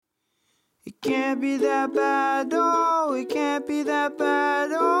It can't be that bad, oh, it can't be that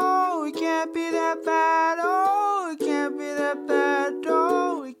bad, oh, it can't be that bad, oh, it can't be that bad,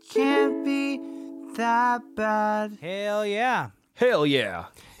 oh, it can't be that bad. Hell yeah. Hell yeah.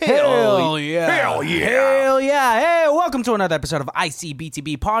 Hell yeah. Hell yeah. Hell yeah. Hey, welcome to another episode of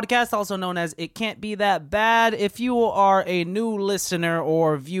ICBTB Podcast, also known as It Can't Be That Bad. If you are a new listener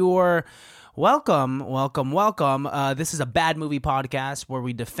or viewer, welcome. This is a bad movie podcast where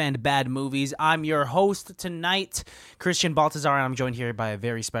we defend bad movies. I'm your host tonight, Christian Baltazar, and I'm joined here by a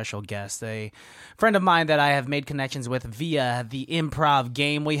very special guest, a friend of mine that I have made connections with via the improv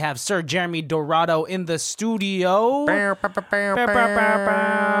game. We have Sir Jeremy Dorado in the studio.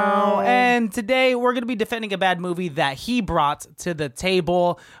 And today we're going to be defending a bad movie that he brought to the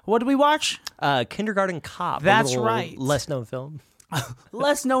table. What did we watch? Kindergarten Cop. That's a little right. Less known film.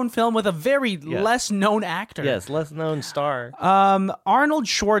 Less known film with a very less known actor. Yes, less known star. Arnold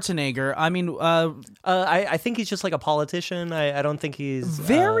Schwarzenegger. I mean, I think he's just like a politician. I don't think he's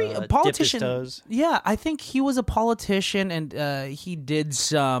very a politician. dipped his toes. Yeah, I think he was a politician, and he did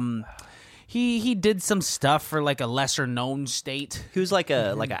some. He did some stuff for like a lesser known state. He was like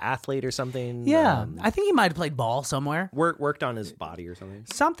an athlete or something. Yeah, I think he might have played ball somewhere. Worked on his body or something.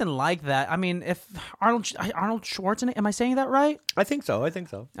 Something like that. I mean, if Arnold Schwarzenegger, am I saying that right? I think so.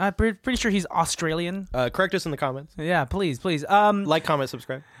 I'm pretty sure he's Australian. Correct us in the comments. Yeah, please. Like, comment,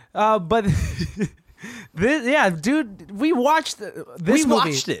 subscribe. But dude, we watched this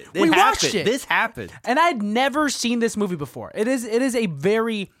movie. Watched it. Watched it. This happened. And I'd never seen this movie before. It is a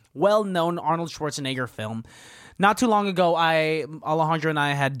very well-known Arnold Schwarzenegger film. Not too long ago, Alejandro and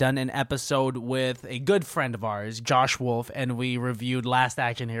I had done an episode with a good friend of ours, Josh Wolf, and we reviewed Last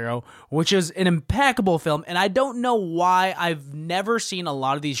Action Hero, which is an impeccable film. And I don't know why I've never seen a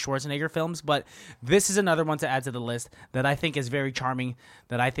lot of these Schwarzenegger films, but this is another one to add to the list that I think is very charming,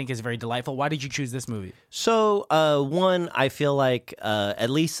 that I think is very delightful. Why did you choose this movie? So, one, I feel like at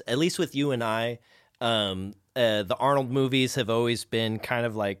least with you and I, the Arnold movies have always been kind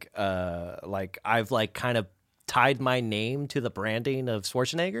of like I've like kind of tied my name to the branding of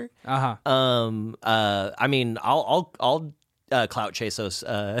Schwarzenegger. I mean, I'll clout chase those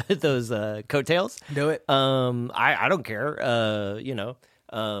coattails. Do it. I don't care.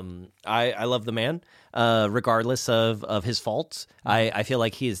 I love the man, regardless of his faults. I feel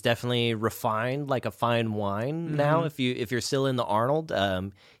like he is definitely refined like a fine wine now. If you're still in the Arnold,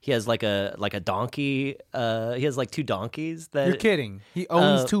 he has like a donkey. He has like two donkeys that You're kidding. He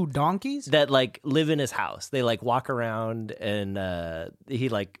owns two donkeys? that like live in his house. They like walk around and he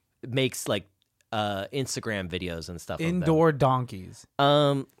like makes like Instagram videos and stuff. Indoor donkeys.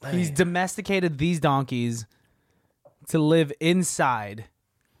 He's domesticated these donkeys to live inside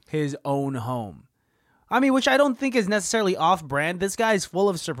his own home. I mean, which I don't think is necessarily off-brand. This guy's full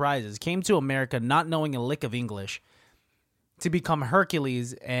of surprises. Came to America not knowing a lick of English to become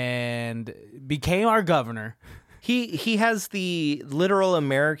Hercules and became our governor. He has the literal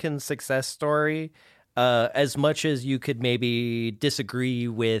American success story. As much as you could maybe disagree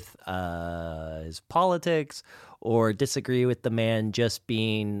with his politics or disagree with the man just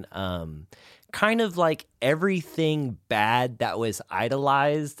being kind of like everything bad that was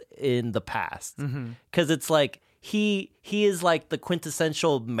idolized in the past. Because it's like he is like the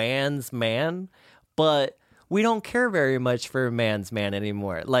quintessential man's man, but we don't care very much for a man's man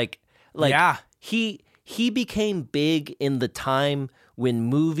anymore. He became big in the time when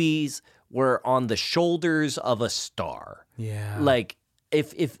movies were on the shoulders of a star. Yeah. Like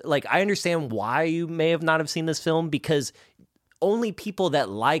if like I understand why you may have not have seen this film, because only people that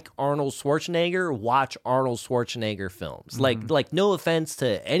like Arnold Schwarzenegger watch Arnold Schwarzenegger films. Like no offense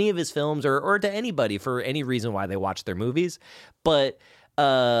to any of his films or to anybody for any reason why they watch their movies, but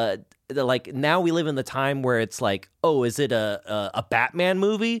like now we live in the time where it's like, oh, is it a Batman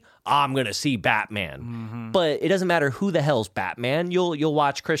movie? I'm gonna see Batman, but it doesn't matter who the hell's Batman. You'll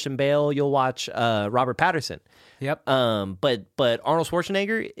watch Christian Bale, you'll watch Robert Pattinson. Yep. But Arnold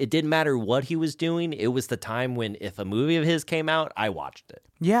Schwarzenegger, it didn't matter what he was doing. It was the time when if a movie of his came out, I watched it.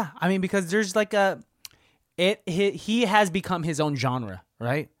 Yeah, I mean, because there's like he has become his own genre,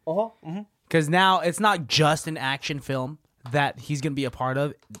 right? Because now it's not just an action film that he's gonna be a part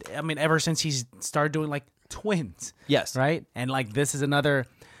of. I mean, ever since he's started doing like Twins, Yes. right, and like this is another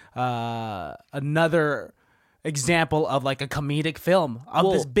example of like a comedic film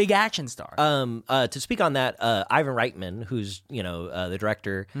of this big action star. To speak on that, Ivan Reitman, who's the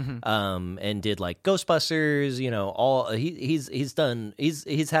director, and did like Ghostbusters, all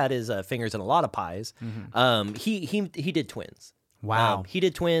he's had his fingers in a lot of pies. He did Twins. Wow. He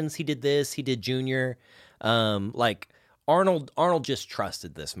did Twins. He did this. He did Junior. Like Arnold just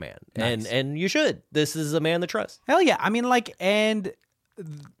trusted this man, Nice. and you should. This is a man to trust. Hell yeah. I mean, like, and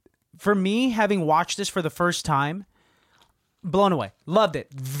for me, having watched this for the first time, blown away. Loved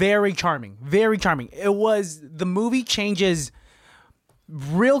it. Very charming. Very charming. The movie changes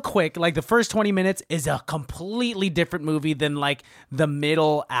real quick. Like, the first 20 minutes is a completely different movie than, like, the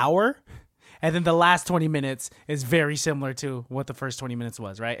middle hour. And then the last 20 minutes is very similar to what the first 20 minutes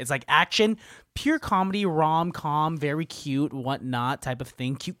was, right? It's like action, pure comedy, rom-com, very cute, whatnot type of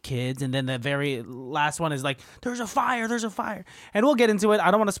thing, cute kids. And then the very last one is like, there's a fire. And we'll get into it. I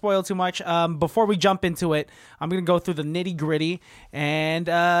don't want to spoil too much. Before we jump into it, I'm going to go through the nitty-gritty. And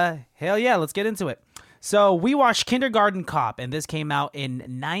hell yeah, let's get into it. So we watched Kindergarten Cop, and this came out in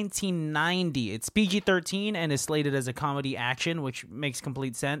 1990. It's PG-13 and is slated as a comedy action, which makes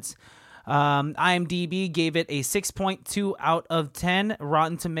complete sense. IMDb gave it a 6.2 out of 10.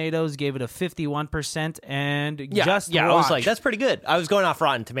 Rotten Tomatoes gave it a 51%. And I was like, that's pretty good. I was going off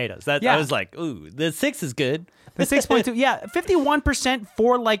Rotten Tomatoes. I was like, ooh, the 6 is good. The 6.2, yeah, 51%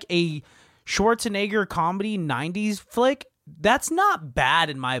 for like a Schwarzenegger comedy 90s flick. That's not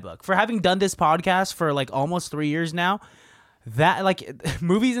bad in my book. For having done this podcast for like almost 3 years now, that like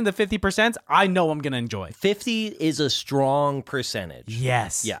movies in the 50%, I know I'm gonna enjoy. 50 is a strong percentage.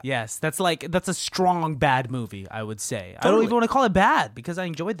 Yes. Yeah. Yes. That's a strong bad movie, I would say. I Totally. don't even want to call it bad because I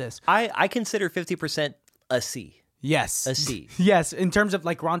enjoyed this. I consider 50% a C. Yes. A C. Yes, in terms of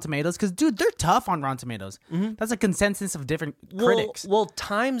like Rotten Tomatoes, because dude, they're tough on Rotten Tomatoes. That's a consensus of different critics. Well,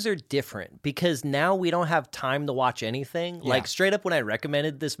 times are different because now we don't have time to watch anything. Yeah. Like straight up when I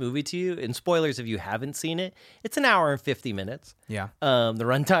recommended this movie to you, and spoilers if you haven't seen it, it's an hour and 50 minutes. Yeah. The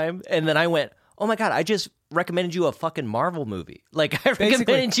runtime. And then I went, oh my God, I just recommended you a fucking Marvel movie. Like I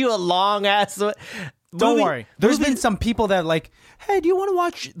recommended you a long ass Don't worry. There's been some people that are like, hey, do you want to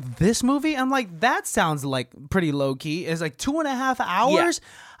watch this movie? I'm like, that sounds like pretty low key. It's like 2.5 hours.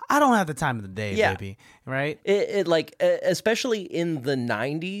 I don't have the time of the day, baby. Right? It like, especially in the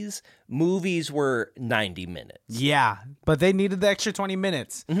 90s, movies were 90 minutes. Yeah, but they needed the extra 20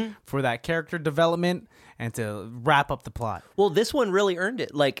 minutes for that character development and to wrap up the plot. Well, this one really earned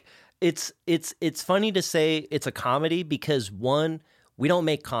it. Like, it's funny to say it's a comedy because one, we don't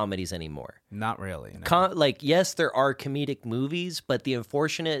make comedies anymore. Not really. No. Like, yes, there are comedic movies, but the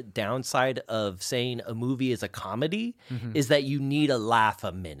unfortunate downside of saying a movie is a comedy is that you need a laugh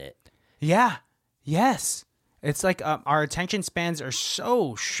a minute. Yeah. Yes. It's like our attention spans are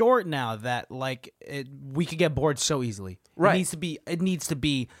so short now that like we could get bored so easily. Right. It needs to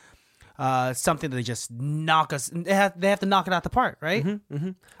be something that they just knock us. They have to knock it out the park, right?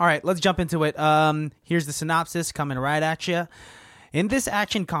 All right, let's jump into it. Here's the synopsis coming right at you. In this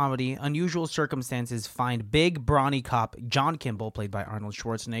action comedy, unusual circumstances find big, brawny cop John Kimball, played by Arnold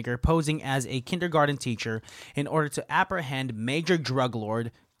Schwarzenegger, posing as a kindergarten teacher in order to apprehend major drug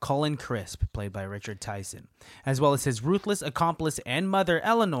lord Colin Crisp, played by Richard Tyson, as well as his ruthless accomplice and mother,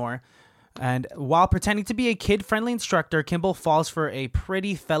 Eleanor. And while pretending to be a kid-friendly instructor, Kimball falls for a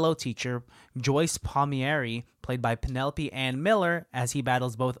pretty fellow teacher, Joyce Palmieri, played by Penelope Ann Miller, as he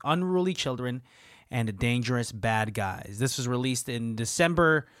battles both unruly children and dangerous bad guys. This was released in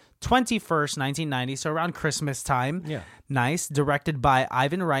December 21st, 1990, so around Christmas time. Yeah. Nice. Directed by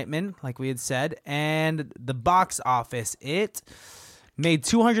Ivan Reitman, like we had said. And the box office, it made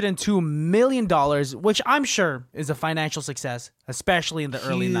 $202 million, which I'm sure is a financial success, especially in the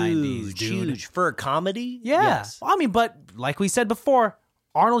early 90s, dude. Huge. For a comedy? Yeah. Yes. I mean, but like we said before,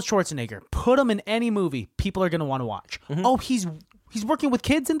 Arnold Schwarzenegger, put him in any movie, people are going to want to watch. Oh, he's working with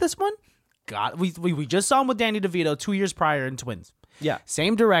kids in this one? God, we just saw him with Danny DeVito 2 years prior in Twins. Yeah.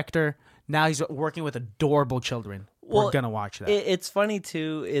 Same director. Now he's working with adorable children. We're gonna watch that. It's funny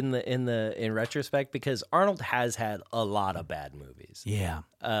too in retrospect because Arnold has had a lot of bad movies. Yeah.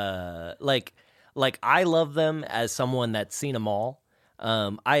 Like I love them as someone that's seen them all.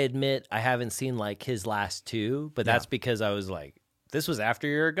 I admit I haven't seen like his last two, but that's because I was like, this was after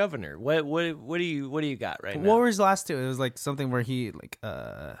you're a governor. What do you got right now? What were his last two? It was like something where he like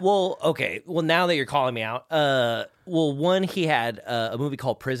Well, okay. Well, now that you're calling me out, one he had a movie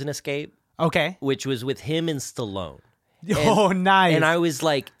called Prison Escape, okay. which was with him and Stallone. Oh, nice. And I was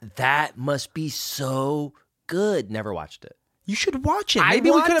like, that must be so good. Never watched it. You should watch it. Maybe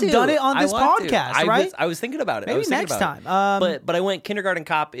we could have done it on this podcast, right? I was thinking about it. Maybe next time. But I went Kindergarten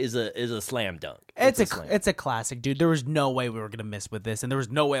Cop is a slam dunk. It's a classic, dude. There was no way we were gonna miss with this, and there was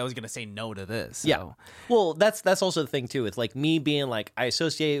no way I was gonna say no to this. So. Yeah. Well, that's also the thing too. With like me being like I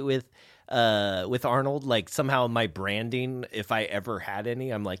associate with with Arnold. Like somehow my branding, if I ever had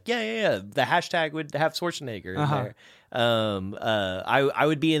any, I'm like, yeah. The hashtag would have Schwarzenegger in there. I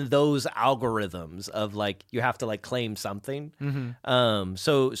would be in those algorithms of like you have to like claim something.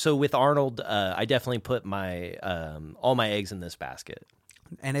 So with Arnold, I definitely put my all my eggs in this basket.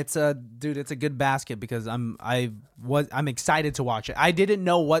 And it's a good basket because I'm excited to watch it. I didn't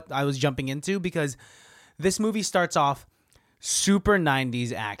know what I was jumping into because this movie starts off super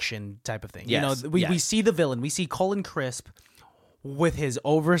 90s action type of thing. Yes, We see the villain. We see Colin Crisp with his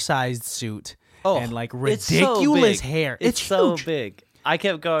oversized suit and like ridiculous hair. It's so huge. big. I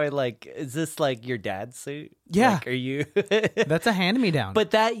kept going like, is this like your dad's suit? Yeah. Like, are you? That's a hand-me-down. But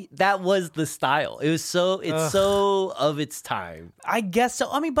that was the style. It's so of its time. I guess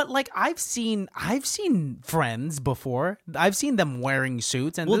so. I mean, but like I've seen Friends before. I've seen them wearing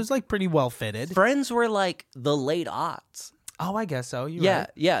suits, and it was like pretty well fitted. Friends were like the late aughts. Oh, I guess so. You're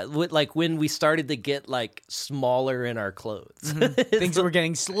right. Yeah. Like when we started to get like smaller in our clothes. Things were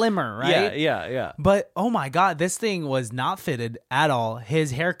getting slimmer, right? Yeah. But oh my God, this thing was not fitted at all.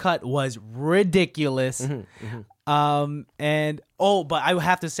 His haircut was ridiculous. But I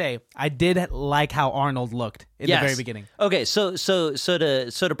have to say, I did like how Arnold looked in the very beginning. Okay, so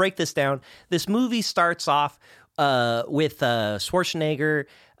to break this down, this movie starts off with Schwarzenegger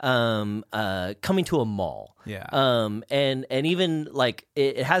coming to a mall. Yeah. And even like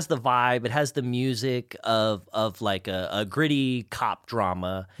it has the vibe, it has the music of like a gritty cop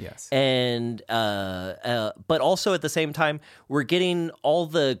drama. Yes. And but also at the same time, we're getting all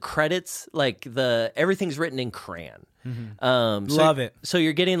the credits, like everything's written in crayon. Love it. So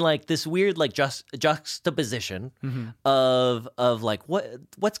you're getting like this weird like juxtaposition of like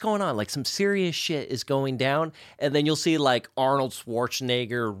what's going on, like some serious shit is going down, and then you'll see like Arnold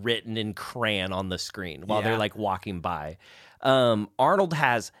Schwarzenegger written in crayon on the screen while they're like walking by. Arnold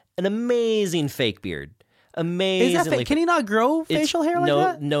has an amazing fake beard. Is that fake? Can he not grow facial hair like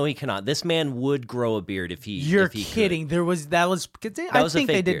that? No, he cannot. This man would grow a beard if he. You're if he kidding. Could. I think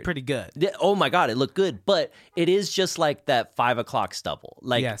they did pretty good. Oh my God, it looked good, but it is just like that 5 o'clock stubble.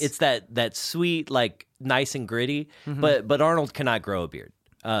 Like it's that sweet, like nice and gritty. But Arnold cannot grow a beard.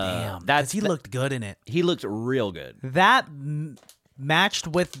 Damn, he looked good in it. He looked real good. That matched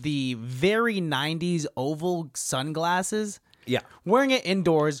with the very 90s oval sunglasses. Yeah, wearing it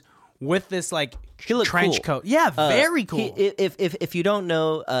indoors with this like trench cool. coat. Yeah, very cool. If you don't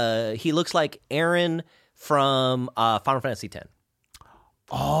know, he looks like Aaron from Final Fantasy X.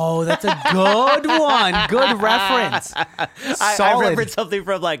 Oh, that's a good one. Good reference. I referenced something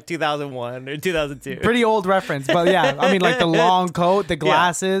from like 2001 or 2002. Pretty old reference, but yeah, I mean like the long coat, the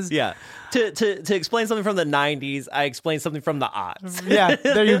glasses. Yeah. To explain something from the 90s, I explained something from the aughts. Yeah,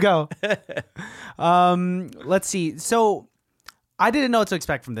 there you go. Let's see. So I didn't know what to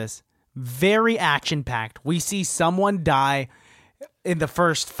expect from this. Very action-packed. We see someone die in the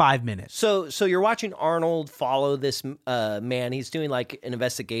first 5 minutes. So you're watching Arnold follow this man. He's doing like an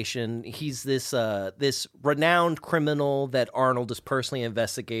investigation. He's this renowned criminal that Arnold has personally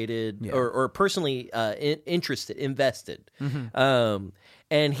investigated or personally invested.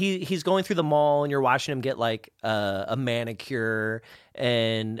 And he's going through the mall, and you're watching him get like a manicure.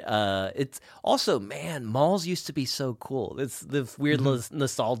 And it's also, man, malls used to be so cool. It's the weird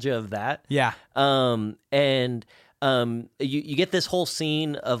nostalgia of that. Yeah. You get this whole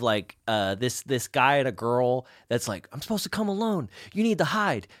scene of like this guy and a girl that's like, I'm supposed to come alone. You need to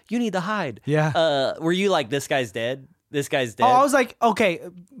hide. Yeah. Were you like, this guy's dead? This guy's dead? Oh, I was like, okay,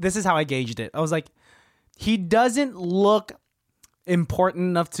 this is how I gauged it. I was like, he doesn't look important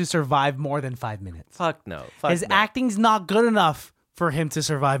enough to survive more than 5 minutes. Fuck no. His acting's not good enough for him to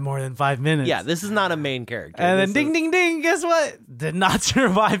survive more than 5 minutes. Yeah, this is not a main character. And then ding, ding, ding, guess what? Did not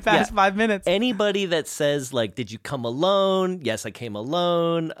survive past 5 minutes. Anybody that says, like, did you come alone? Yes, I came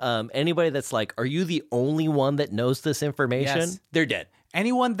alone. Anybody that's like, are you the only one that knows this information? Yes. They're dead.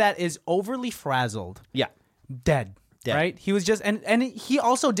 Anyone that is overly frazzled. Yeah. Dead. Right? He was just, and he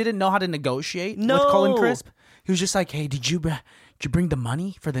also didn't know how to negotiate with No. Colin Crisp. He was just like, hey, did you bring the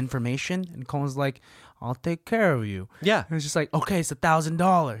money for the information? And Colin's like, I'll take care of you. Yeah. And it's just like, okay, it's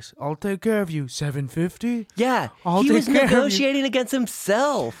 $1,000. I'll take care of you. $750. Yeah. I'll he take was care of you. negotiating against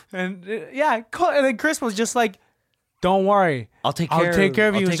himself. And and then Chris was just like, don't worry. I'll take care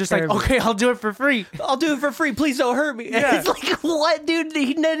of you. It's just like, okay, I'll do it for free. I'll do it for free. Please don't hurt me. Yeah. It's like, what, dude?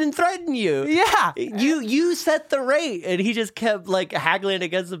 He didn't threaten you. Yeah. You set the rate, and he just kept like haggling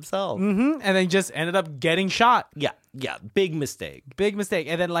against himself. And then just ended up getting shot. Yeah. Big mistake.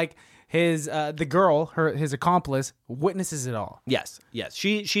 And then like his the girl, his accomplice, witnesses it all. Yes.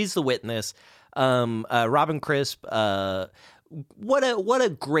 She's the witness. Robin Crisp what a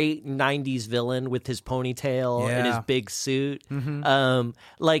great 90s villain with his ponytail and his Yeah. big suit.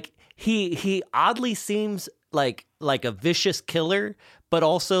 Like he oddly seems like a vicious killer, but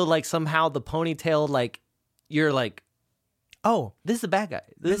also like somehow the ponytail, like you're like, Oh, this is the bad guy.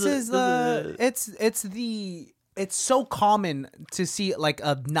 It's so common to see like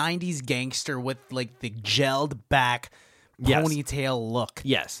a 90s gangster with like the gelled back Yes. ponytail look.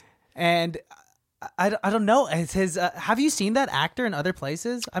 Yes. And I don't know. It's his have you seen that actor in other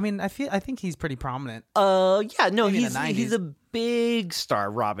places? I mean, I think he's pretty prominent. Yeah, no, Maybe in the he's 90s. a big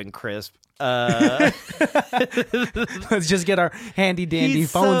star, Robin Crisp. Let's just get our handy dandy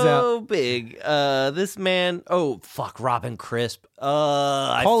He's phones so out. big. This man. Oh fuck, Robin Crisp.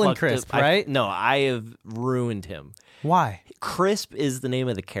 I Colin fucked Crisp, up. right? No, I have ruined him. Why? Crisp is the name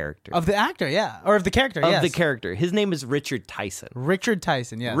of the character. Of the actor, yeah. Or of the character, Of yes. the character. His name is Richard Tyson. Richard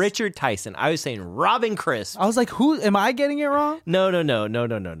Tyson, yes. Richard Tyson. I was saying Robin Crisp. I was like, who am I getting it wrong? No.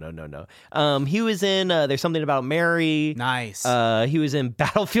 He was in There's Something About Mary. Nice. He was in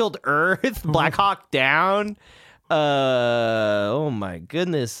Battlefield Earth, Black Hawk Down. Oh my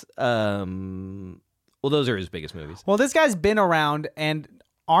goodness. Well, those are his biggest movies. Well, this guy's been around, and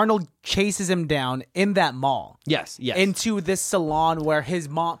Arnold chases him down in that mall. Yes. Into this salon where his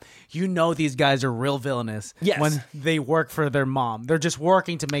mom, these guys are real villainous. Yes. When they work for their mom. They're just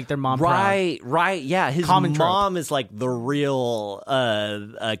working to make their mom proud. Right. Yeah, his Common trope. mom is like the real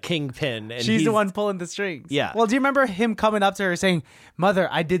kingpin, and She's he's the one pulling the strings. Yeah. Well, do you remember him coming up to her saying, "Mother,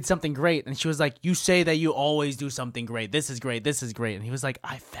 I did something great." And she was like, "You say that you always do something great. This is great. This is great." And he was like,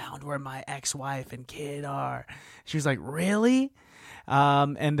 "I found where my ex-wife and kid are." She was like, "Really?"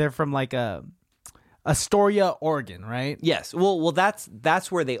 And they're from like Astoria, Oregon, right? Yes. Well,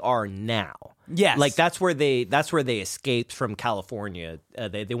 that's where they are now. Yes. Like that's where they escaped from California.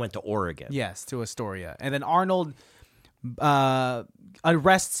 They went to Oregon. Yes, to Astoria. And then Arnold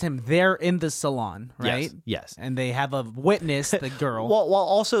arrests him there in the salon, right? Yes. And they have a witness, the girl. While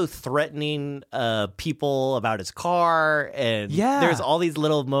also threatening people about his car, and Yeah. there's all these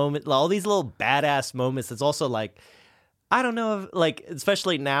little moments, all these little badass moments. It's also like, I don't know, if, like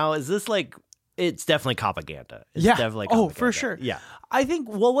especially now, is this like? It's definitely propaganda. It's yeah. definitely Oh, propaganda. for sure. Yeah. I think,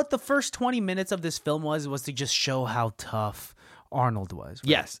 what the first 20 minutes of this film was to just show how tough Arnold was.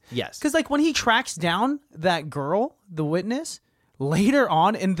 Right? Yes. Because, like, when he tracks down that girl, the witness, later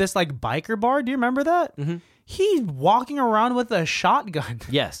on in this, like, biker bar, do you remember that? Mm-hmm. He's walking around with a shotgun.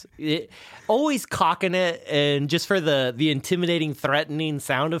 Yes. Always cocking it, and just for the intimidating, threatening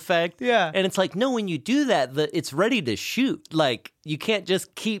sound effect. Yeah. And it's like, no, when you do that, it's ready to shoot. Like, you can't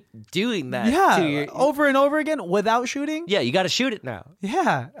just keep doing that. Yeah. to your, Over and over again without shooting. yeah, you got to shoot it now.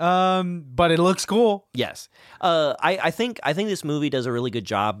 Yeah. But it looks cool. Yes. I think this movie does a really good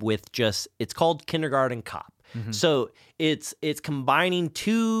job with it's called Kindergarten Cop. Mm-hmm. So it's combining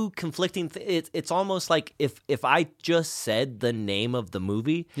two conflicting it's almost like if I just said the name of the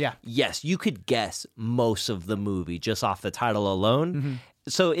movie, Yeah. yes, you could guess most of the movie just off the title alone. Mm-hmm.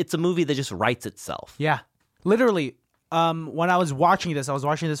 So it's a movie that just writes itself. Yeah. Literally, when I was watching this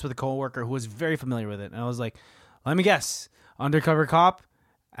with a coworker who was very familiar with it. And I was like, let me guess, undercover cop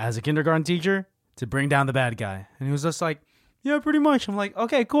as a kindergarten teacher to bring down the bad guy. And he was just like, yeah, pretty much. I'm like,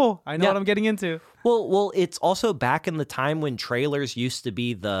 okay, cool. I know what I'm getting into. Well, it's also back in the time when trailers used to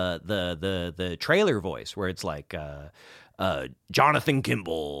be the trailer voice, where it's like Jonathan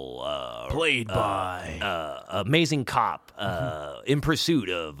Kimball, Played by amazing cop, in pursuit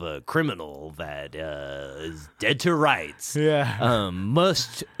of a criminal that is dead to rights. Yeah.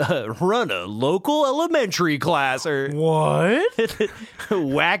 Must run a local elementary class, or What?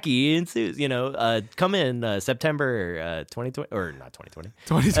 wacky ensues. Come in September 2020, or not 2020.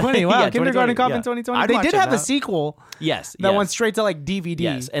 2020. Wow, Yeah, Kindergarten 2020, Cop yeah. in 2020. I'd They watch did it have now. a sequel Yes, that yes. went straight to like DVD.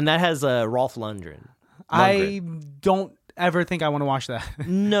 Yes, and that has Rolf Lundgren. I don't ever think I want to watch that.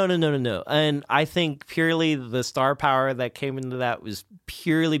 No. And I think purely the star power that came into that was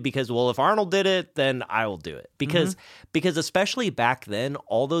purely because, well, if Arnold did it, then I will do it. Because especially back then,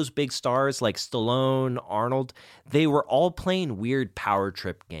 all those big stars like Stallone, Arnold, they were all playing weird power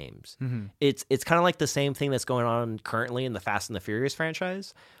trip games. Mm-hmm. It's kind of like the same thing that's going on currently in the Fast and the Furious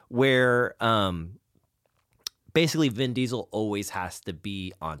franchise, where basically Vin Diesel always has to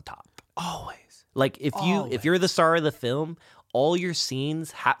be on top. Always. Like if you're the star of the film, all your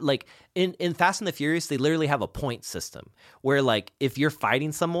scenes like in Fast and the Furious, they literally have a point system where like if you're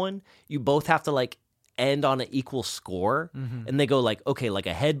fighting someone, you both have to like end on an equal score, and they go like, okay, like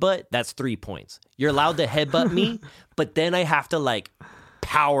a headbutt, that's 3 points. You're allowed to headbutt me, but then I have to like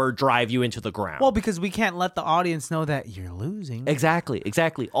power drive you into the ground. Well, because we can't let the audience know that you're losing. Exactly.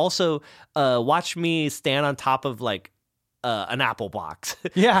 Also, watch me stand on top of like an Apple box.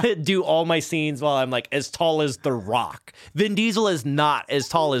 Yeah. Do all my scenes while I'm like as tall as The Rock. Vin Diesel is not as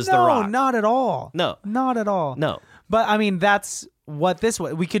tall as The No, Rock. not at all. No. Not at all. No. But I mean, that's what this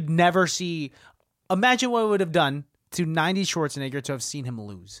was. We could never see. Imagine what it would have done to 90s Schwarzenegger to have seen him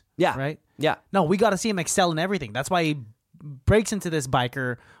lose. Yeah. Right? Yeah. No, we got to see him excel in everything. That's why he breaks into this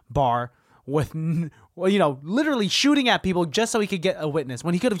biker bar with, literally shooting at people just so he could get a witness.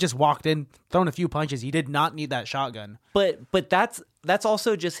 When he could have just walked in, thrown a few punches. He did not need that shotgun. But that's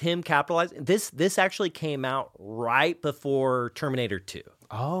also just him capitalizing. This actually came out right before Terminator 2.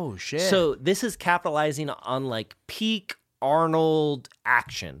 Oh, shit. So this is capitalizing on like peak Arnold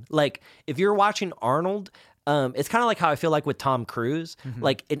action. Like if you're watching Arnold, it's kind of like how I feel like with Tom Cruise.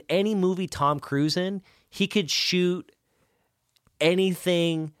 Like in any movie Tom Cruise in, he could shoot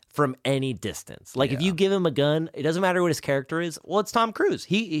anything from any distance. Like if you give him a gun, it doesn't matter what his character is. Well, it's Tom Cruise.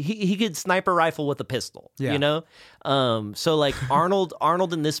 He could sniper rifle with a pistol. Yeah. You know? So like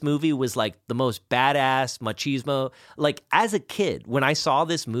Arnold in this movie was like the most badass machismo. Like as a kid, when I saw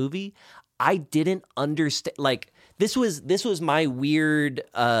this movie, I didn't understand. Like this was my weird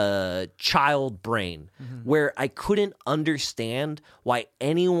child brain where I couldn't understand why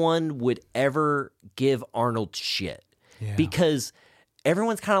anyone would ever give Arnold shit. Yeah. Because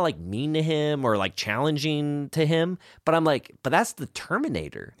everyone's kind of like mean to him or like challenging to him. But I'm like, but that's the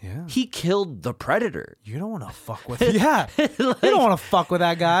Terminator. Yeah. He killed the Predator. You don't want to fuck with him. Yeah. You don't want to fuck with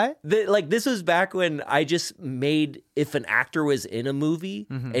that guy. This was back when I just made, if an actor was in a movie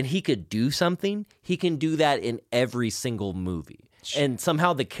and he could do something, he can do that in every single movie. And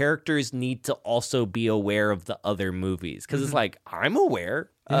somehow the characters need to also be aware of the other movies. Because it's like, I'm aware.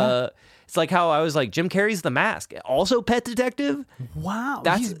 Yeah. It's like how I was like, Jim Carrey's The Mask. Also Pet Detective. Wow.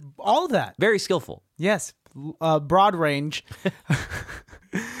 That's all of that. very skillful. Yes. Broad range.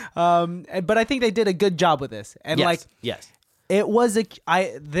 But I think they did a good job with this. And Yes. it was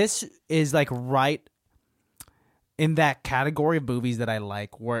this is like right in that category of movies that I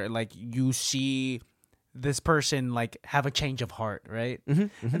like, where like you see this person like have a change of heart, right?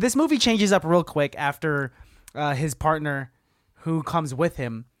 And this movie changes up real quick after his partner, who comes with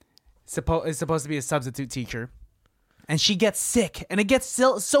him, is supposed to be a substitute teacher, and she gets sick, and it gets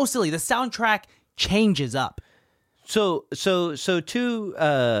so silly. The soundtrack changes up. So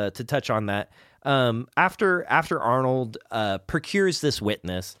to touch on that, after Arnold procures this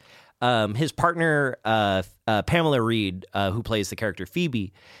witness, his partner Pamela Reed, who plays the character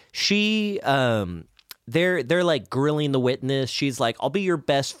Phoebe, she they're like grilling the witness. She's like, I'll be your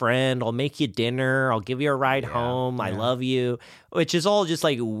best friend. I'll make you dinner. I'll give you a ride home. I love you, which is all just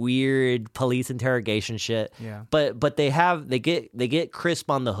like weird police interrogation shit. Yeah. But they get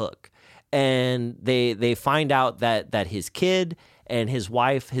Crisp on the hook, and they find out that his kid and his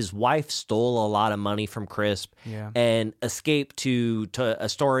wife stole a lot of money from Crisp and escaped to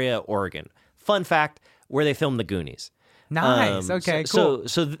Astoria, Oregon. Fun fact, where they filmed The Goonies. Nice. Okay, cool.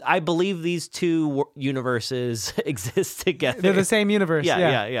 So I believe these two universes exist together. They're the same universe.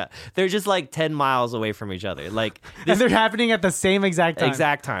 Yeah. They're just like 10 miles away from each other. Like And they're happening at the same exact time.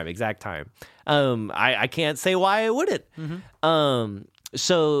 Exact time. I can't say why I wouldn't.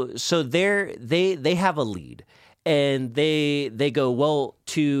 So they have a lead. And they go, well,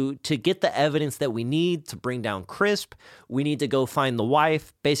 to get the evidence that we need to bring down Crisp, we need to go find the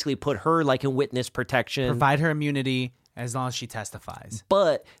wife, basically put her like in witness protection. Provide her immunity as long as she testifies.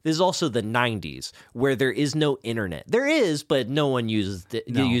 But this is also the 90s where there is no internet. There is, but no one used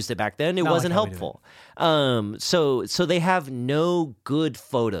it back then. It wasn't helpful. So they have no good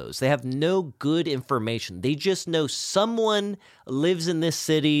photos. They have no good information. They just know someone lives in this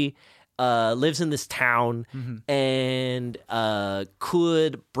city, lives in this town, and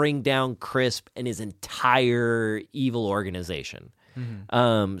could bring down Crisp and his entire evil organization.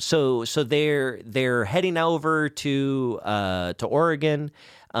 So they're heading over to Oregon,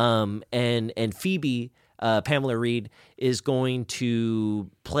 and Phoebe, Pamela Reed, is going to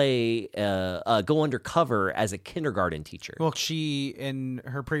go undercover as a kindergarten teacher. Well, she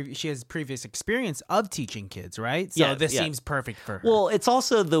has previous experience of teaching kids, right? So this seems perfect for her. Well, it's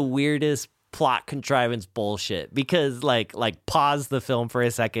also the weirdest plot contrivance bullshit because like pause the film for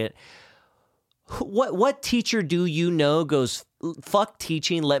a second. What teacher do you know goes fuck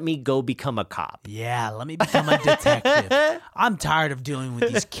teaching. Let me go become a cop. Yeah, let me become a detective. I'm tired of dealing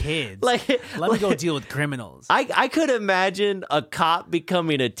with these kids. Let me go deal with criminals. I could imagine a cop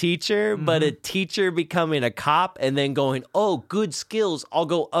becoming a teacher, but a teacher becoming a cop and then going, oh, good skills. I'll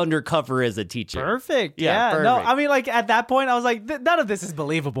go undercover as a teacher. Perfect. Yeah, No, perfect. I mean, like, at that point, I was like, none of this is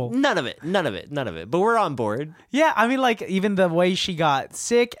believable. None of it. But we're on board. Yeah, I mean, like, even the way she got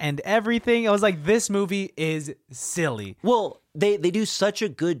sick and everything, I was like, this movie is silly. Well, they do such a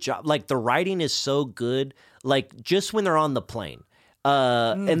good job. Like, the writing is so good. Like, just when they're on the plane,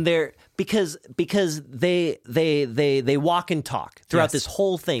 and they're because they walk and talk throughout Yes. this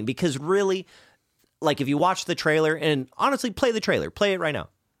whole thing. Because really, like, if you watch the trailer, and honestly, play the trailer, play it right now.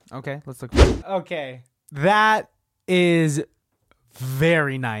 Okay, let's look. Okay, that is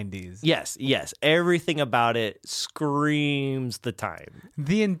very 90s. Yes, everything about it screams the time.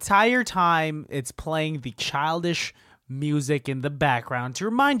 The entire time, it's playing the childish music in the background to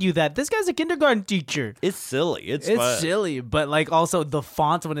remind you that this guy's a kindergarten teacher. It's silly. It's It's silly, but like also the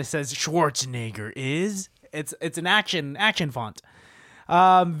font when it says Schwarzenegger it's an action font.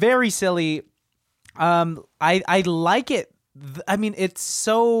 Very silly. I like it. I mean, it's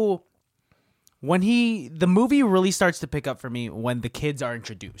so the movie really starts to pick up for me when the kids are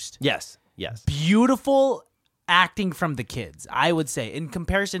introduced. Yes. Beautiful acting from the kids, I would say, in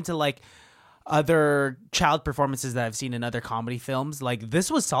comparison to like other child performances that I've seen in other comedy films. Like, this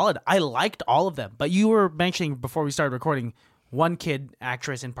was solid. I liked all of them. But you were mentioning before we started recording one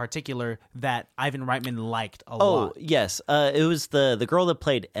actress in particular that Ivan Reitman liked a lot. Oh, yes. It was the girl that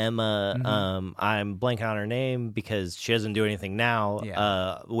played Emma. I'm blanking on her name because she doesn't do anything now.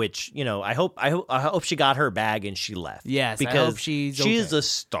 Yeah. Which, I hope she got her bag and she left. Yes, because I hope she's she is okay. a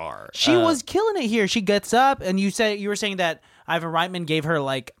star. She was killing it here. She gets up, and you were saying that Ivan Reitman gave her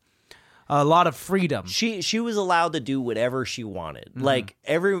like a lot of freedom. She was allowed to do whatever she wanted. Like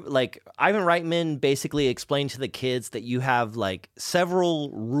Ivan Reitman basically explained to the kids that you have like several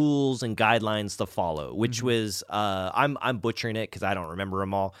rules and guidelines to follow, which was I'm butchering it because I don't remember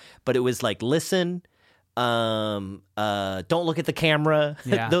them all, but it was like listen, don't look at the camera.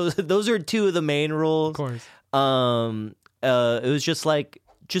 Yeah. those are two of the main rules. Of course. It was just like,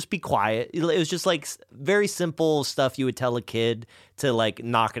 just be quiet. It was just like very simple stuff you would tell a kid to like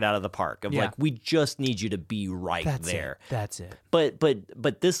knock it out of the park of like, we just need you to be right there. That's it. But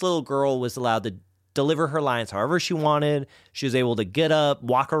this little girl was allowed to deliver her lines however she wanted. She was able to get up,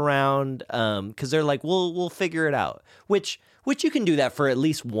 walk around, because they're like, we'll figure it out. Which you can do that for at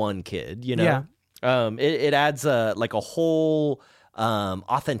least one kid, Yeah. It adds a whole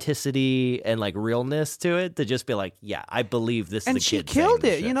authenticity and like realness to it to just be like, yeah, I believe this And is a she kid saying killed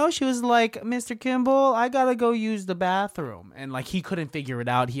this it. shit. She was like, Mr. Kimball, I gotta go use the bathroom. And like, he couldn't figure it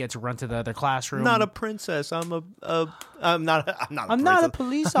out. He had to run to the other classroom. I'm not a princess. I'm not I'm not a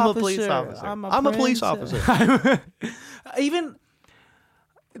police I'm a officer. police officer. I'm a police princess. officer. Even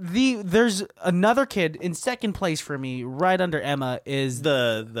there's another kid in second place for me, right under Emma, is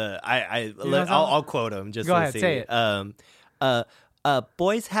I'll quote him just Go to ahead, see. say it.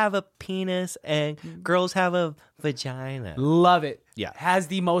 Boys have a penis and girls have a vagina. love it. Yeah. Has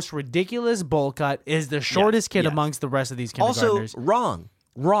the most ridiculous bowl cut, is the shortest kid yes. amongst the rest of these Also, kindergartners. wrong.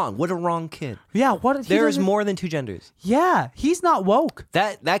 What a wrong kid. Yeah, what There is more than two genders. Yeah, he's not woke.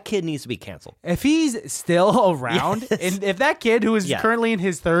 That kid needs to be canceled. If he's still around, Yes. and if that kid who is Yeah. currently in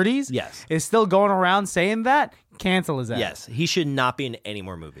his 30s Yes. is still going around saying that, cancel his ass. Yes, he should not be in any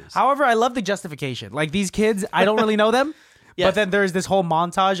more movies. However, I love the justification. Like, these kids, I don't really know them. Yes. But then there's this whole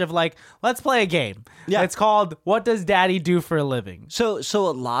montage of like, let's play a game. Yeah. It's called "What Does Daddy Do for a Living?" So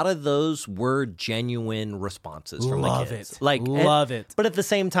a lot of those were genuine responses from Love the kids. it. Like Love it. But at the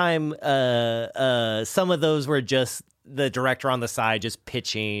same time, some of those were just the director on the side just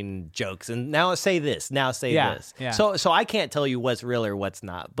pitching jokes. And now say this. Now say Yeah, this. yeah. So I can't tell you what's real or what's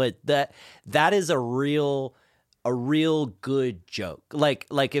not. But that is a real good joke. Like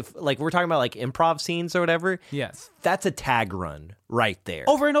if we're talking about like improv scenes or whatever. Yes. That's a tag run right there.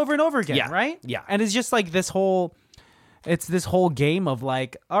 Over and over and over again, Yeah, right? yeah. And it's just like this whole game of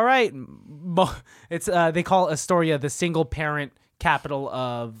like, all right, it's they call Astoria the single parent capital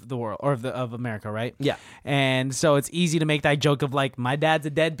of the world, or of America, right? Yeah. And so it's easy to make that joke of like, my dad's a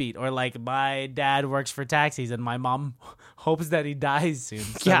deadbeat, or like, my dad works for taxis and my mom hopes that he dies soon.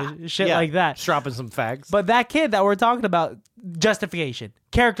 So shit like that. Just dropping some facts. But that kid that we're talking about, justification,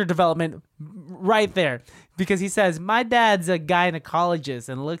 character development, right there. Because he says, my dad's a gynecologist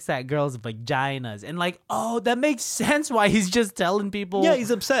and looks at girls' vaginas. And like, oh, that makes sense why he's just telling people. Yeah,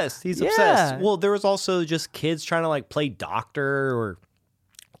 he's obsessed. He's obsessed. Well, there was also just kids trying to like play doctor, or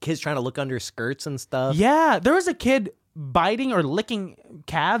kids trying to look under skirts and stuff. Yeah, there was a kid biting or licking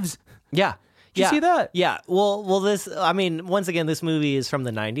calves. Yeah. Did you see that? Yeah. Well, this, I mean, once again, this movie is from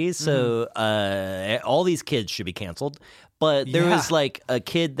the 90s, so all these kids should be canceled. But there was like a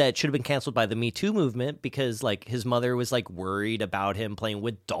kid that should have been canceled by the Me Too movement because like his mother was like worried about him playing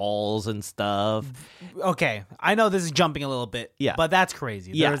with dolls and stuff. Okay, I know this is jumping a little bit, but that's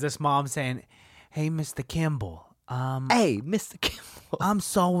crazy. Yeah. There was this mom saying, "Hey, Mr. Kimball, Hey, Mr. Kimball. I'm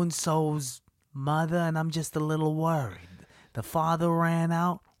so-and-so's mother, and I'm just a little worried. The father ran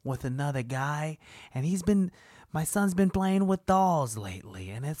out with another guy, and my son's been playing with dolls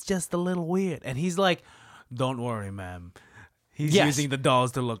lately, and it's just a little weird." And he's like, "Don't worry, ma'am. He's using the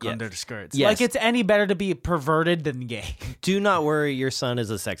dolls to look under the skirts." Yes. Like it's any better to be perverted than gay. Do not worry, your son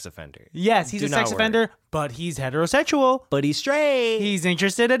is a sex offender. Yes, he's Do a not sex worry. offender, but he's heterosexual. But he's straight. He's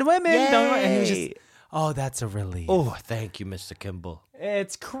interested in women. Don't worry. And he was Yay. just, oh, that's a relief. Oh, thank you, Mr. Kimball.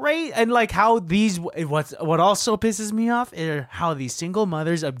 It's great. And like how what also pisses me off is how these single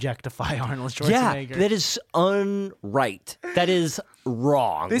mothers objectify Arnold Schwarzenegger. Yeah, that is unright. That is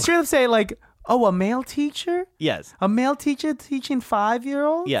wrong. They straight up say like, oh, a male teacher? Yes. A male teacher teaching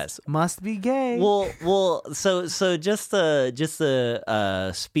 5-year-olds? Yes. Must be gay. Well. So just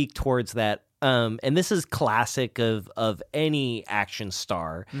to speak towards that. And this is classic of any action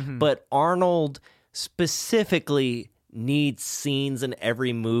star, but Arnold specifically needs scenes in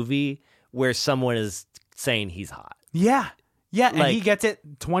every movie where someone is saying he's hot. Yeah. Yeah, and Like- he gets it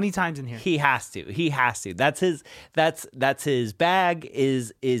 20 times in here. He has to. That's his bag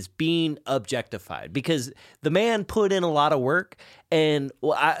is being objectified because the man put in a lot of work. And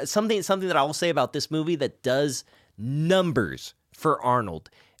something that I will say about this movie that does numbers for Arnold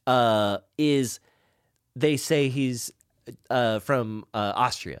is they say he's from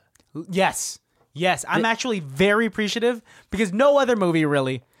Austria. Yes. I'm actually very appreciative because no other movie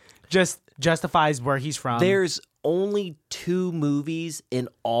really just justifies where he's from. There's only 2 movies in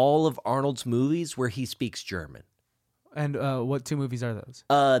all of Arnold's movies where he speaks German. And what 2 movies are those?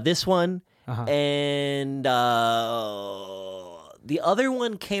 This one Uh-huh. and the other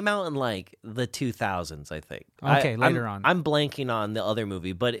one came out in like the 2000s, I think. Okay, later on. I'm blanking on the other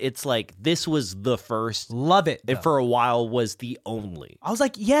movie, but it's like this was the first. Love it. It though. for a while was the only. I was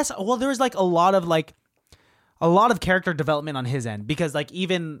like, yes. Well, there was like a lot of character development on his end because like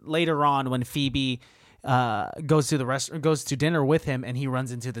even later on when Phoebe goes to dinner with him and he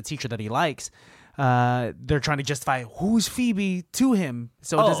runs into the teacher that he likes, they're trying to justify who's Phoebe to him,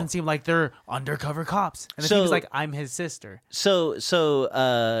 so it doesn't seem like they're undercover cops. And then So- Phoebe's like, I'm his sister. So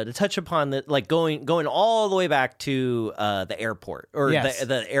to touch upon that, like going all the way back to the airport or Yes.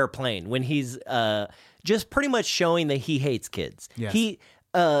 the airplane when he's just pretty much showing that he hates kids. Yes. He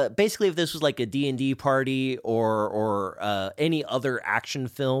basically, if this was like a D&D party or any other action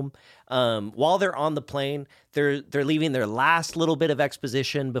film, while they're on the plane, they're leaving their last little bit of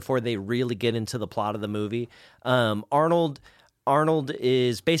exposition before they really get into the plot of the movie. Arnold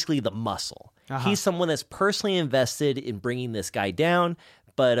is basically the muscle. Uh-huh. He's someone that's personally invested in bringing this guy down,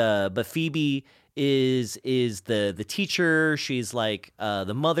 but Phoebe is the teacher. She's like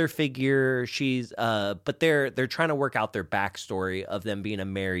the mother figure. But they're trying to work out their backstory of them being a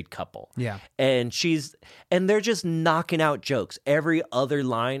married couple. Yeah. And they're just knocking out jokes. Every other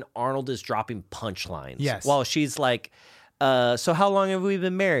line, Arnold is dropping punchlines. Yes. While she's like, so how long have we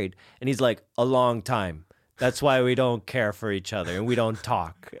been married? And he's like, a long time. That's why we don't care for each other and we don't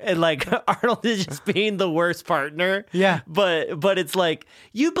talk. And like Arnold is just being the worst partner. Yeah. But it's like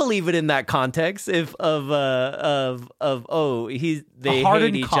you believe it in that context they hate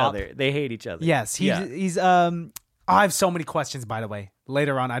hardened each cop. other. They hate each other. Yes, he's I have so many questions, by the way.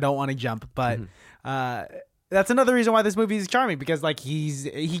 Later on, I don't want to jump, but that's another reason why this movie is charming because like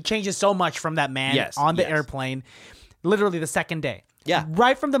he changes so much from that man Yes, on the yes. airplane, literally the second day. Yeah.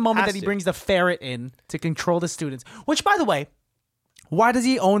 right from the moment Has that he to. brings the ferret in to control the students. Which, by the way, why does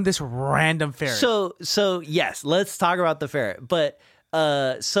he own this random ferret? So yes, let's talk about the ferret. But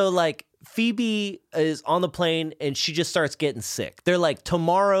so like Phoebe is on the plane and she just starts getting sick. They're like,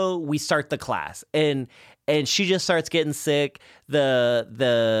 tomorrow we start the class, and she just starts getting sick.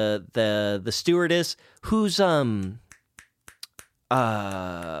 The stewardess who's Black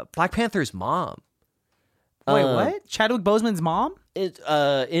Panther's mom. Wait, what? Chadwick Boseman's mom?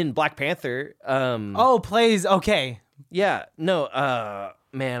 In Black Panther. Plays okay. Yeah, no,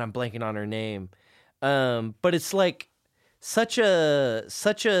 man, I'm blanking on her name. But it's like such a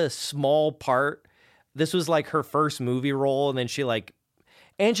small part. This was like her first movie role, and then she like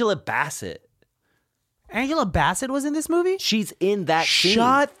Angela Bassett. Angela Bassett was in this movie? She's in that scene.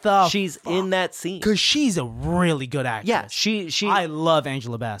 Shut the She's in that scene. Because she's a really good actress. Yeah, she I love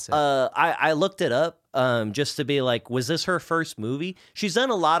Angela Bassett. I looked it up. just to be like, was this her first movie? She's done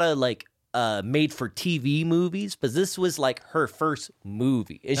a lot of like made for TV movies, but this was like her first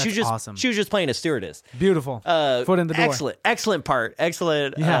movie. And That's awesome. She was just playing a stewardess. Beautiful. Foot in the door. Excellent part.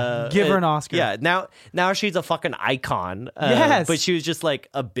 Excellent. Yeah, give her an Oscar. Yeah, now she's a fucking icon. Yes. But she was just like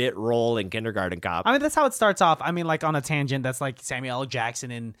a bit role in Kindergarten Cop. I mean, that's how it starts off. I mean, like on a tangent, that's like Samuel L.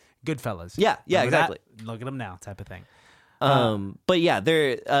 Jackson in Goodfellas. Yeah, Remember exactly. that? Look at him now, type of thing. But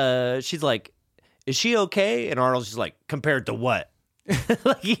yeah, she's like, is she okay? And Arnold's just like, compared to what?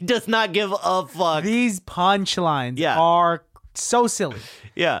 Like, he does not give a fuck. These punchlines Yeah. are so silly.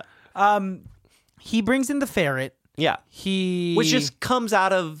 Yeah. He brings in the ferret. Yeah. Which just comes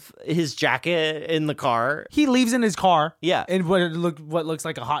out of his jacket in the car. He leaves in his car. Yeah. In what looks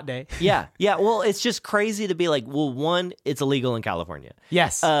like a hot day. Yeah. Yeah. Well, it's just crazy to be like, well, one, it's illegal in California.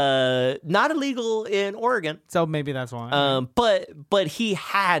 Yes. Not illegal in Oregon. So maybe that's why. But he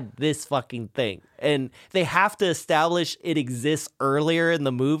had this fucking thing, and they have to establish it exists earlier in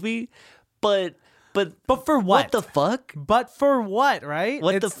the movie. But for what? What the fuck? But for what, right?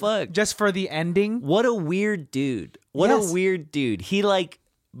 What the fuck? Just for the ending? What a weird dude. What Yes. a weird dude. He like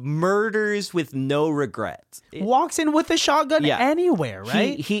murders with no regrets. Walks in with a shotgun Yeah. anywhere,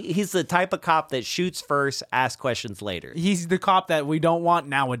 right? He's the type of cop that shoots first, asks questions later. He's the cop that we don't want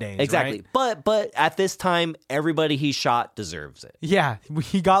nowadays. Exactly. Right? But at this time, everybody he shot deserves it. Yeah,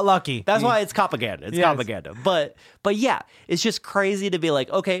 he got lucky. That's why it's propaganda. It's Yes. propaganda. But yeah, it's just crazy to be like,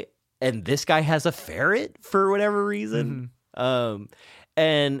 okay, and this guy has a ferret for whatever reason.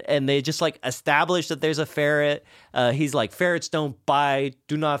 And they just like establish that there's a ferret. He's like, ferrets don't bite.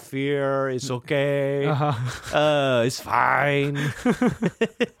 Do not fear. It's okay. It's fine.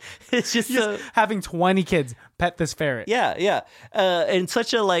 It's just having 20 kids pet this ferret. yeah. And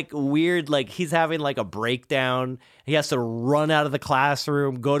such a like weird, like he's having like a breakdown. He has to run out of the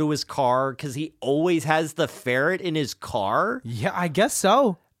classroom, go to his car because he always has the ferret in his car. Yeah, I guess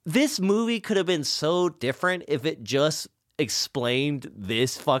so. This movie could have been so different if it just explained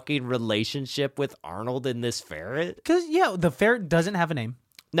this fucking relationship with Arnold and this ferret. Because, yeah, the ferret doesn't have a name.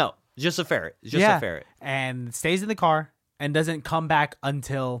 No, just a ferret. Just a ferret. And stays in the car and doesn't come back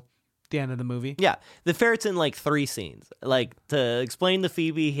until the end of the movie. Yeah, the ferret's in like 3 scenes. Like to explain to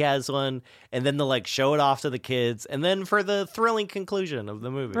Phoebe, he has one, and then to like show it off to the kids, and then for the thrilling conclusion of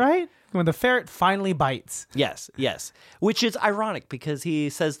the movie. Right? When the ferret finally bites. Yes. Which is ironic because he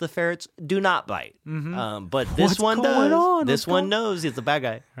says the ferrets do not bite. But this What's one going does. on? This one knows he's the bad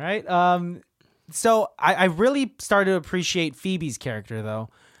guy. Right? So I really started to appreciate Phoebe's character, though.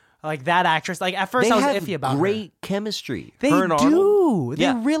 Like that actress. Like at first I was iffy about her. Great chemistry. They her and Arnold. do.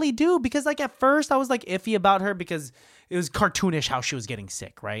 They really do. Because like at first I was like iffy about her because it was cartoonish how she was getting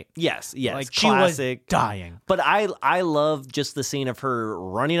sick, right? Yes. Like Classic. she was dying. But I love just the scene of her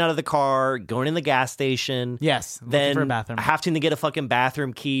running out of the car, going in the gas station. Yes. Looking Then for a bathroom. having to get a fucking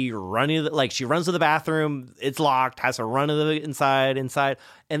bathroom key, running like she runs to the bathroom, it's locked, has to run to the inside,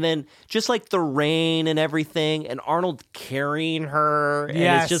 and then just like the rain and everything, and Arnold carrying her, and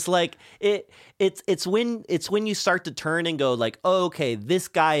Yes. it's just like it's when you start to turn and go like, oh, okay, this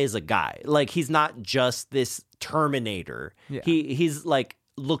guy is a guy, like he's not just this Terminator. Yeah. He's like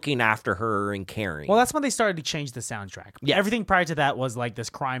looking after her and caring. Well, that's when they started to change the soundtrack. Yes. Everything prior to that was like this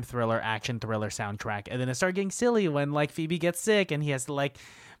crime thriller, action thriller soundtrack. And then it started getting silly when like Phoebe gets sick and he has to like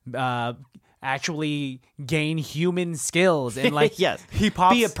actually gain human skills. And like yes, he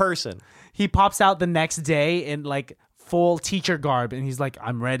pops, be a person. He pops out the next day in like full teacher garb and he's like,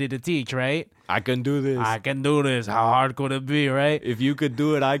 I'm ready to teach, right? I can do this. I can do this. How hard could it be, right? If you could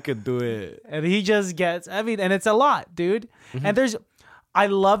do it, I could do it. And he just gets, I mean, and it's a lot, dude. And I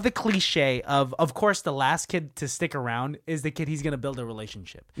love the cliche of course, the last kid to stick around is the kid he's going to build a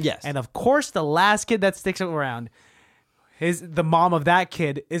relationship. Yes. And of course, the last kid that sticks around, the mom of that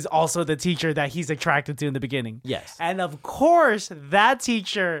kid is also the teacher that he's attracted to in the beginning. Yes. And of course, that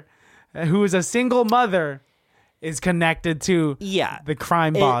teacher who is a single mother is connected to the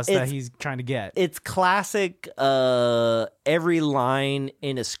crime boss that he's trying to get. It's classic. Every line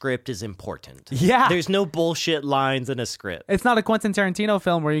in a script is important. Yeah. There's no bullshit lines in a script. It's not a Quentin Tarantino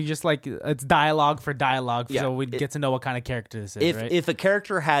film where you just like, it's dialogue for dialogue. Yeah. So we get to know what kind of character this is, right? If a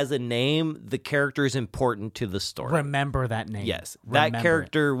character has a name, the character is important to the story. Remember that name. Yes. Remember that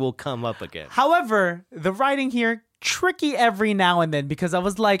character will come up again. However, the writing here, tricky every now and then because I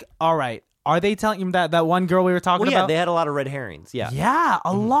was like, all right, are they telling him that one girl we were talking Well, yeah, about? they had a lot of red herrings. Yeah. Yeah,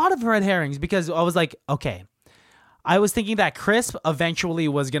 a lot of red herrings because I was like, okay. I was thinking that Crisp eventually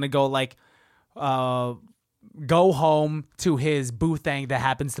was going to go like go home to his boo thing that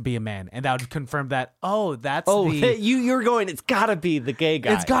happens to be a man, and that would confirm that. Oh, that's you're going. It's gotta be the gay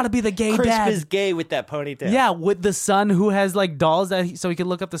guy. It's gotta be the gay Crisp dad. is gay with that ponytail. Yeah, with the son who has like dolls so he could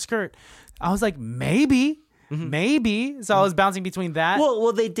look up the skirt. I was like, maybe. So I was bouncing between that.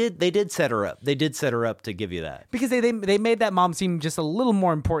 Well, they did set her up. They did set her up to give you that. Because they made that mom seem just a little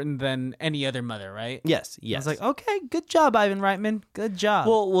more important than any other mother, right? Yes. I was like, okay, good job, Ivan Reitman. Good job.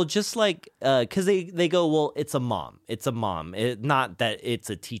 Well, just like, because they go, well, it's a mom. It's a mom. Not that it's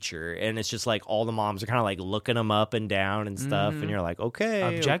a teacher. And it's just like all the moms are kind of like looking them up and down and stuff. And you're like,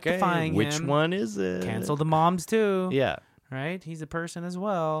 okay. Objectifying Which him. one is it? Cancel the moms too. Yeah. Right? He's a person as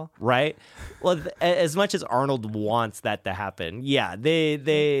well. Right? Well, as much as Arnold wants that to happen, yeah,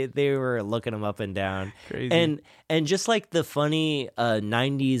 they were looking him up and down. Crazy. And just like the funny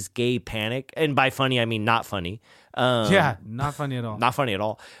 90s gay panic, and by funny I mean not funny. Yeah, not funny at all. Not funny at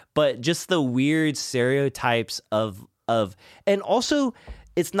all. But just the weird stereotypes of and also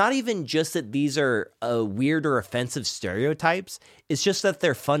it's not even just that these are weird or offensive stereotypes. It's just that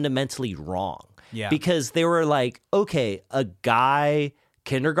they're fundamentally wrong. Yeah. Because they were like, okay, a guy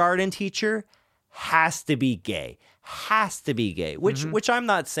kindergarten teacher has to be gay. Which I'm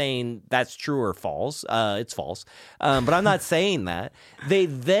not saying that's true or false. It's false. But I'm not saying that. They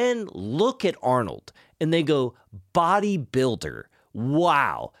then look at Arnold and they go, bodybuilder.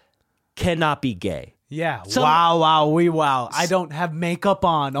 Wow. Cannot be gay. Yeah. Wow. I don't have makeup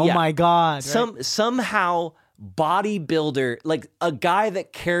on. Oh my God. Right? Somehow bodybuilder, like a guy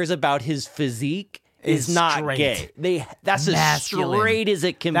that cares about his physique is not straight. Gay. That's Masculine. as straight as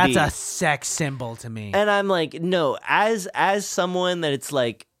it can That's be. a sex symbol to me. And I'm like, no, as someone that it's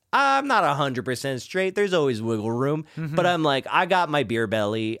like, I'm not 100% straight. There's always wiggle room. But I'm like, I got my beer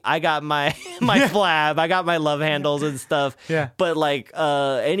belly. I got my flab. I got my love handles and stuff. Yeah. But like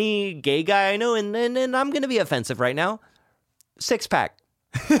any gay guy I know, and I'm going to be offensive right now, 6-pack.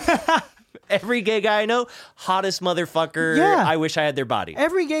 Every gay guy I know, hottest motherfucker. Yeah. I wish I had their body.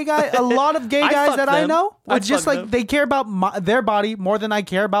 Every gay guy, a lot of gay guys that I know, are just like they care about their body more than I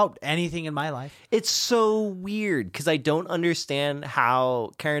care about anything in my life. It's so weird because I don't understand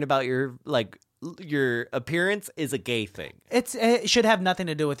how caring about your appearance is a gay thing. It should have nothing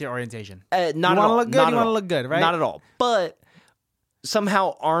to do with your orientation. Not you at all. Look good, not you want to look good, right? Not at all. But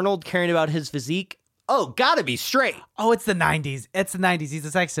somehow Arnold caring about his physique. Oh, gotta be straight. Oh, it's the 90s. It's the 90s. He's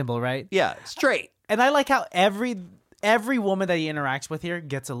a sex symbol, right? Yeah, straight. And I like how every woman that he interacts with here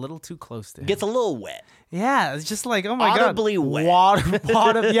gets a little too close to him. Gets a little wet. Yeah, it's just like, oh my Audibly God. wet.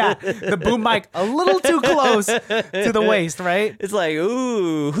 Water, yeah. The boom mic a little too close to the waist, right? It's like,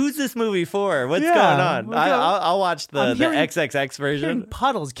 ooh, who's this movie for? What's Yeah, going on? I'll watch the XXX version. Hearing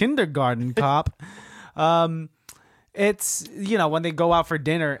Puddles, Kindergarten Cop. It's, when they go out for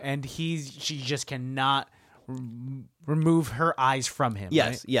dinner and she just cannot remove her eyes from him. Yes,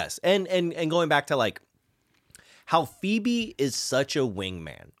 right? yes. And going back to like how Phoebe is such a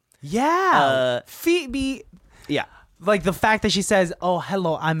wingman. Yeah. Phoebe. Yeah. Like the fact that she says, "Oh,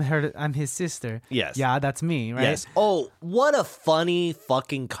 hello, I'm his sister." Yes. Yeah, that's me, right? Yes. Oh, what a funny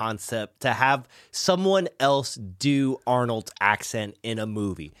fucking concept to have someone else do Arnold's accent in a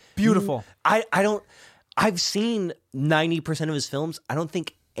movie. Beautiful. I've seen 90% of his films. I don't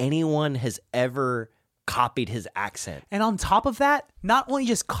think anyone has ever copied his accent. And on top of that, not only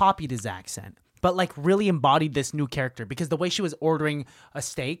just copied his accent, but like really embodied this new character, because the way she was ordering a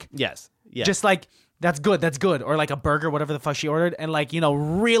steak. Yes. Yeah. Just like, that's good. Or like a burger, whatever the fuck she ordered. And like,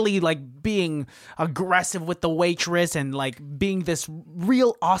 really like being aggressive with the waitress and like being this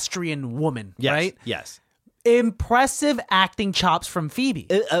real Austrian woman, yes. right? Yes. Impressive acting chops from Phoebe.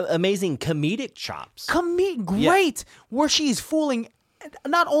 Amazing comedic chops. Great. Where she's fooling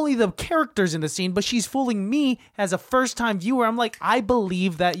not only the characters in the scene, but she's fooling me as a first-time viewer. I'm like, I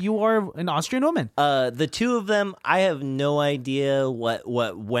believe that you are an Austrian woman. The two of them, I have no idea what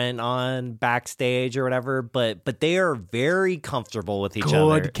went on backstage or whatever, but they are very comfortable with each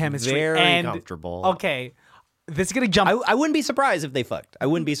other. Good chemistry. Very comfortable. Okay. This is going to jump. I wouldn't be surprised if they fucked. I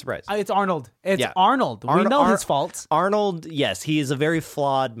wouldn't be surprised. It's Arnold. Yeah. Arnold. We know his faults. Arnold, yes, he is a very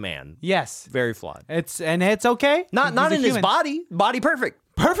flawed man. Yes. Very flawed. It's okay. Not in his body. Body perfect.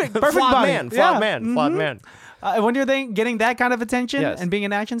 Perfect flawed body. Man. Flawed man. Mm-hmm. Flawed man. When you're getting that kind of attention Yes. and being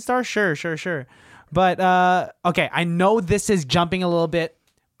an action star, sure. But, okay, I know this is jumping a little bit,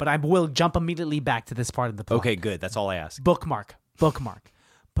 but I will jump immediately back to this part of the plot. Okay, good. That's all I ask. Bookmark.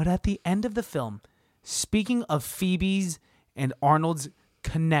 But at the end of the film, speaking of Phoebe's and Arnold's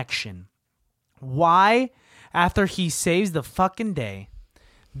connection, why, after he saves the fucking day,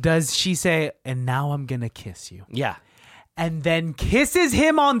 does she say, "And now I'm gonna kiss you"? Yeah. and then kisses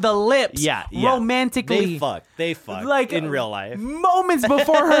him on the lips. Yeah. Romantically. They fuck. Like in real life. Moments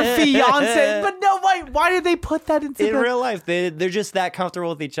before her fiance. But no, why did they put that into in real life? They're just that comfortable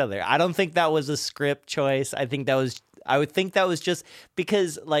with each other. I don't think that was a script choice. I would think that was just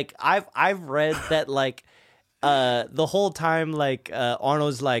because like I've read that like the whole time like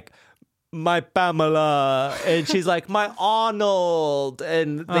Arnold's like my Pamela and she's like my Arnold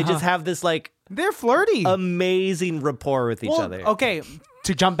and they just have this like they're flirty. Amazing rapport with each other. Okay,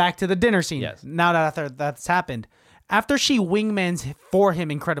 to jump back to the dinner scene. Yes. Now that after that's happened, after she wingmans for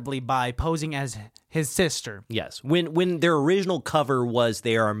him incredibly by posing as his sister. Yes. When their original cover was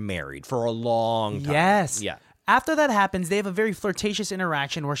they are married for a long time. Yes. Yeah. After that happens, they have a very flirtatious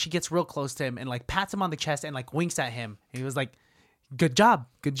interaction where she gets real close to him and like pats him on the chest and like winks at him. He was like, good job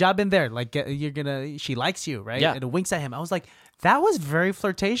in there. Like she likes you, right? Yeah. And it winks at him. I was like, that was very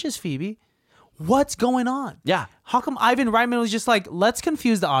flirtatious, Phoebe. What's going on? Yeah. How come Ivan Reitman was just like, let's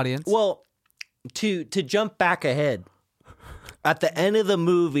confuse the audience? Well, to jump back ahead, at the end of the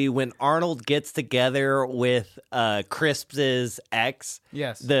movie, when Arnold gets together with Crisp's ex,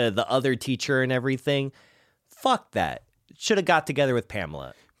 yes, the other teacher and everything, fuck that. Should have got together with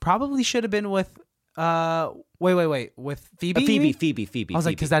Pamela. Probably should have been with wait, with Phoebe. Phoebe. I was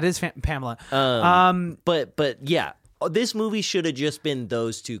like, because that is Pamela. But yeah. This movie should have just been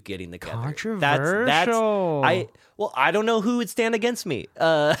those two getting together. Controversial. I don't know who would stand against me.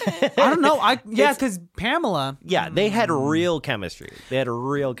 I don't know. Because Pamela. Yeah, they had real chemistry.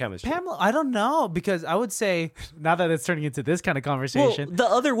 Pamela, I don't know, because I would say, now that it's turning into this kind of conversation. Well, the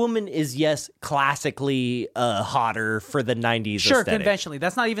other woman is, yes, classically hotter for the 90s Sure, aesthetic. Conventionally.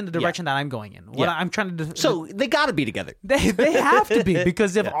 That's not even the direction that I'm going in. What I'm trying to do. So they got to be together. They have to be,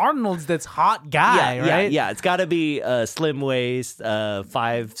 because if Arnold's this hot guy, right? Yeah, it's got to be slim waist,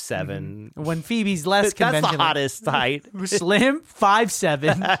 5'7". When Phoebe's less conventional. That's the hottest height. Slim,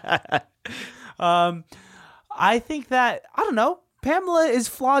 5'7". I think that, I don't know, Pamela is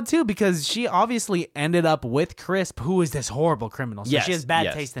flawed too, because she obviously ended up with Crisp, who is this horrible criminal. So she has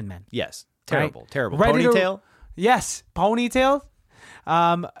bad taste in men. Yes. Terrible. Right? Terrible. Ready Ponytail? Yes. Ponytail.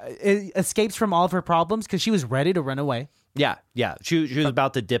 It escapes from all of her problems because she was ready to run away. Yeah. She was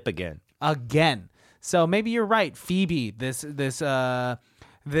about to dip again. So maybe you're right. Phoebe, this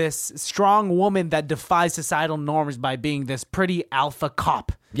strong woman that defies societal norms by being this pretty alpha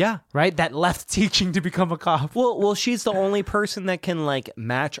cop. Yeah. Right? That left teaching to become a cop. Well, she's the only person that can like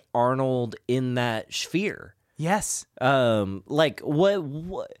match Arnold in that sphere. Yes. Like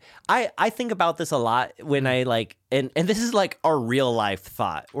what I think about this a lot when I like and this is like a real life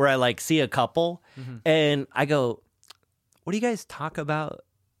thought where I like see a couple and I go, what do you guys talk about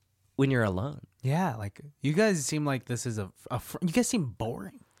when you're alone? Yeah, like you guys seem like this is you guys seem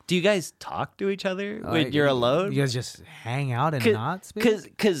boring. Do you guys talk to each other when you're alone? You guys just hang out and not speak?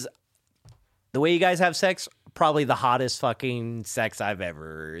 Because the way you guys have sex, probably the hottest fucking sex I've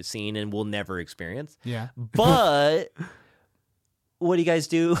ever seen and will never experience. Yeah. But what do you guys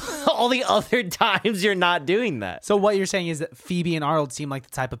do all the other times you're not doing that? So what you're saying is that Phoebe and Arnold seem like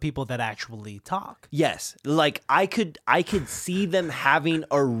the type of people that actually talk. Yes. Like I could see them having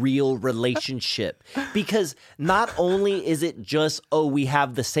a real relationship because not only is it just, oh, we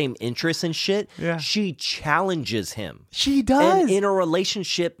have the same interests and shit. Yeah. She challenges him. She does. And in a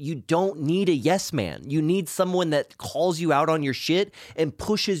relationship, you don't need a yes man. You need someone that calls you out on your shit and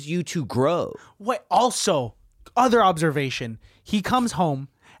pushes you to grow. Wait, also, other observation. He comes home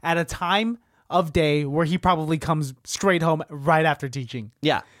at a time of day where he probably comes straight home right after teaching.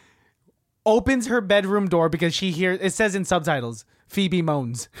 Yeah. Opens her bedroom door because she hears, it says in subtitles, Phoebe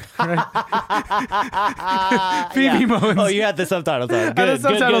moans. Right? Phoebe moans. Oh, you had the subtitles on.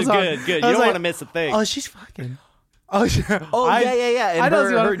 Good. You don't want to miss a thing. Oh, she's fucking. Yeah. And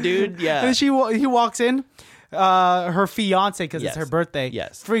her dude, yeah. And he walks in, her fiance, because it's her birthday,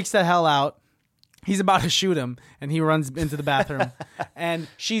 freaks the hell out. He's about to shoot him, and he runs into the bathroom, and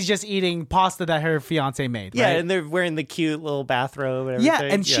she's just eating pasta that her fiance made. Yeah, right? and they're wearing the cute little bathrobe and everything.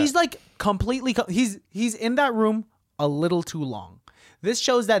 Yeah, and she's like completely. He's in that room a little too long. This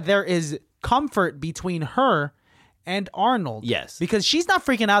shows that there is comfort between her and Arnold. Yes, because she's not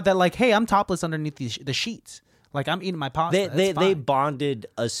freaking out that like, hey, I'm topless underneath the sheets. Like I'm eating my pasta. They bonded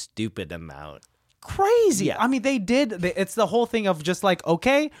a stupid amount. Crazy. Yeah. I mean, they did. It's the whole thing of just like,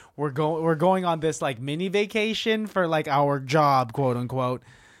 okay, we're going on this like mini vacation for like our job, quote unquote.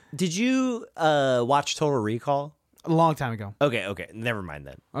 Did you watch Total Recall? A long time ago. Okay. Never mind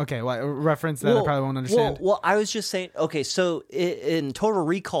then. Okay, well, reference that I probably won't understand. Well, I was just saying, okay, so in Total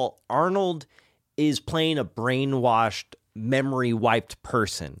Recall, Arnold is playing a brainwashed memory wiped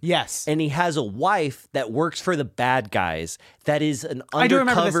person. Yes. And he has a wife that works for the bad guys that is an I do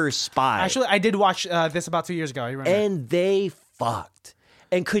remember undercover this. spy. Actually, I did watch this about 2 years ago. I remember. And they fucked.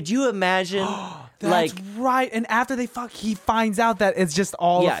 And could you imagine That's right. And after they fuck, he finds out that it's just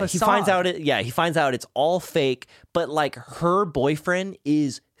all a facade. he finds out it's all fake, but like her boyfriend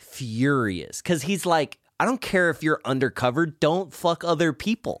is furious cuz he's like, I don't care if you're undercover, don't fuck other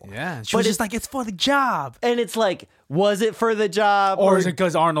people. Yeah. She was just like, it's for the job. And it's like, was it for the job? Or is it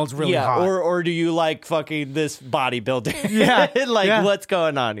because Arnold's really hot? Or do you like fucking this bodybuilder? Yeah. What's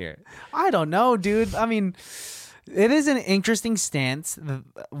going on here? I don't know, dude. I mean, it is an interesting stance.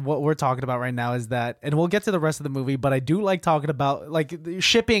 What we're talking about right now is that, and we'll get to the rest of the movie, but I do like talking about like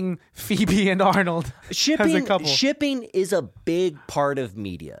shipping Phoebe and Arnold as a couple. Shipping is a big part of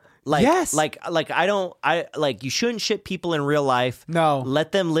media. Like, yes. You shouldn't ship people in real life. No.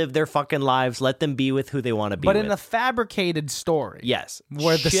 Let them live their fucking lives. Let them be with who they want to be But with. in a fabricated story. Yes.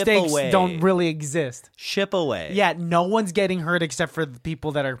 Where the Ship stakes away. don't really exist. Ship away. Yeah, no one's getting hurt except for the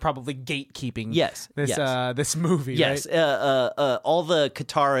people that are probably gatekeeping this movie, yes. right? All the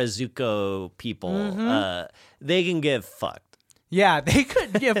Katara Zuko people, they can get fucked. Yeah, they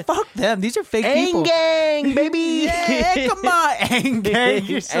could. Yeah, fuck them. These are fake Aang people. gang, baby. Yeah, come on, Aang gang.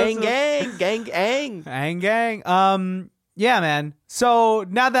 Aang gang. Aang gang. Yeah, man. So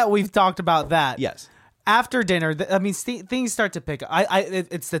now that we've talked about that, Yes. after dinner, things start to pick up.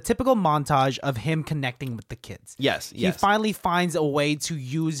 It's the typical montage of him connecting with the kids. Yes. He finally finds a way to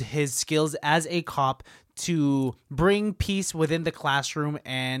use his skills as a cop to bring peace within the classroom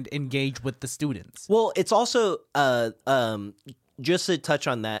and engage with the students. Well, it's also just to touch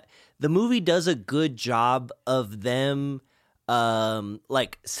on that, the movie does a good job of them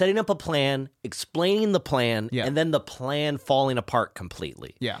like setting up a plan, explaining the plan, Yeah. and then the plan falling apart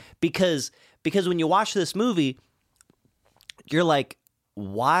completely. Yeah. Because when you watch this movie, you're like,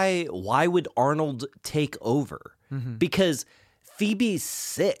 why would Arnold take over? Mm-hmm. Because Phoebe's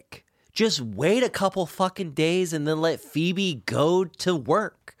sick. Just wait a couple fucking days and then let Phoebe go to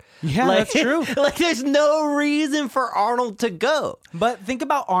work. Yeah, that's true. Like, there's no reason for Arnold to go. But think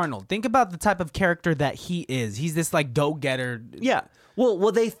about Arnold. Think about the type of character that he is. He's this like go-getter. Yeah.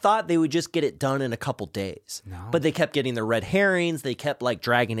 Well, they thought they would just get it done in a couple days. No. But they kept getting the red herrings. They kept like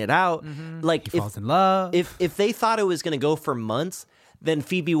dragging it out. Like He falls in love. if they thought it was going to go for months, then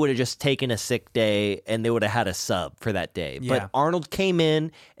Phoebe would have just taken a sick day and they would have had a sub for that day. Yeah. But Arnold came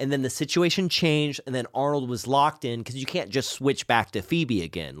in and then the situation changed and then Arnold was locked in because you can't just switch back to Phoebe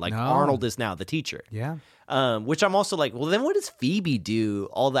again. Like, No. Arnold is now the teacher. Yeah. Which I'm also like, well, then what does Phoebe do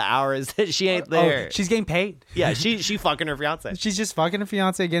all the hours that she ain't there? Oh, she's getting paid. Yeah, she fucking her fiance. She's just fucking her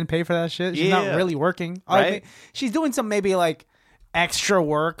fiance, getting paid for that shit. She's Yeah. not really working. Right? I mean, she's doing some maybe like extra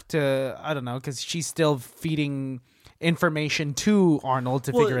work to, I don't know, because she's still feeding information to Arnold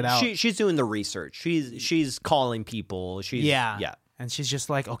to figure it out. She's doing the research. She's calling people. Yeah. Yeah. And she's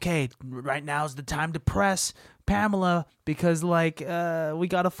just like, okay, right now's the time to press Pamela because like we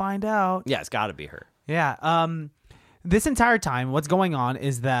got to find out. Yeah, it's got to be her. Yeah. This entire time, what's going on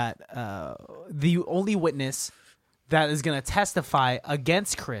is that the only witness that is going to testify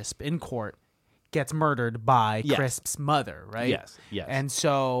against Crisp in court gets murdered by Yes. Crisp's mother, right? Yes. And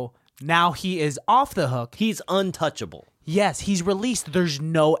so now he is off the hook. He's untouchable. Yes, he's released. There's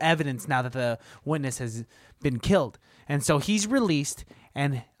no evidence now that the witness has been killed. And so he's released,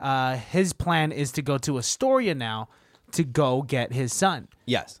 and his plan is to go to Astoria now to go get his son.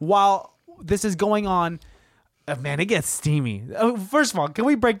 Yes. While this is going on, man, it gets steamy. First of all, can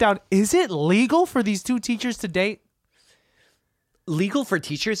we break down, is it legal for these two teachers to date? Legal for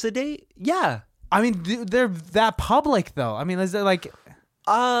teachers to date? Yeah. I mean, they're that public, though. I mean, is there like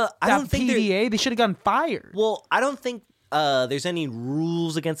I don't think PDA? They should have gotten fired. Well, I don't think there's any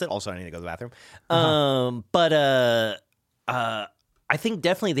rules against it. Also, I need to go to the bathroom. But I think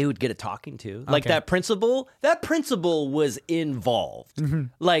definitely they would get a talking to. Like, Okay. that principal was involved.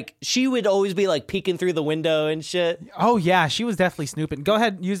 Like, she would always be like peeking through the window and shit. Oh, yeah, she was definitely snooping. Go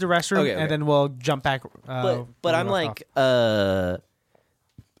ahead, use the restroom, Okay. and then we'll jump back. But where I'm we left like, off.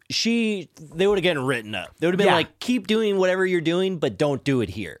 they would have gotten written up. They would have been Yeah. like, keep doing whatever you're doing, but don't do it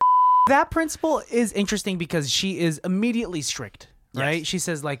here. That principal is interesting because she is immediately strict, right? Yes. She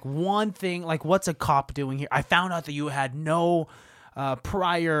says like one thing, like what's a cop doing here? I found out that you had no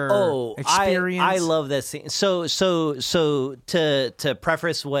prior experience. I love that scene. So to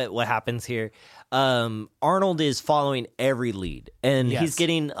preface what happens here, Arnold is following every lead, and Yes. he's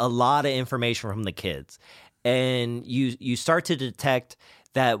getting a lot of information from the kids, and you start to detect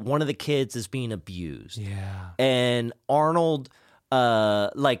that one of the kids is being abused. Yeah. And Arnold,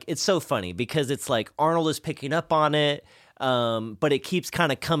 like, it's so funny because it's like Arnold is picking up on it. but it keeps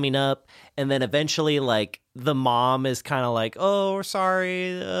kind of coming up, and then eventually, like, the mom is kind of like, "Oh,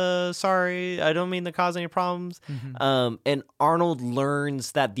 sorry, I don't mean to cause any problems." And Arnold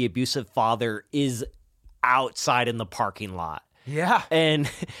learns that the abusive father is outside in the parking lot. Yeah. And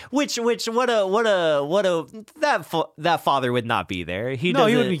that father would not be there. He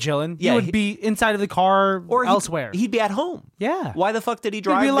wouldn't be chilling. Yeah, he would be inside of the car or elsewhere. He'd be at home. Yeah. Why the fuck did he He'd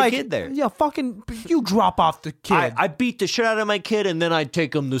drive be the like, kid there? Yeah, fucking, you drop off the kid. I beat the shit out of my kid and then I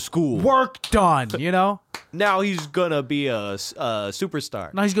take him to school. Work done, you know? Now he's gonna be a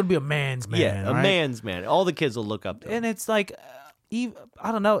superstar. Now he's going to be a man's man. Yeah, a right? man's man. All the kids will look up to him. And it's like,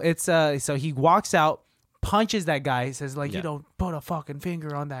 I don't know. It's so he walks out, punches that guy, says like, you don't put a fucking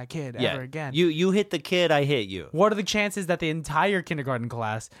finger on that kid ever again. You hit the kid, I hit you. What are the chances that the entire kindergarten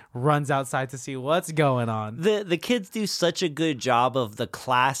class runs outside to see what's going on? The kids do such a good job of the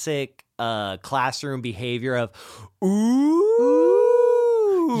classic classroom behavior of, ooh,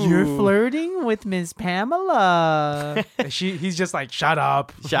 you're flirting with Miss Pamela. He's just like, shut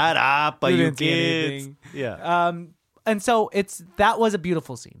up. Shut up, You you didn't see kids. anything. Yeah. And so that was a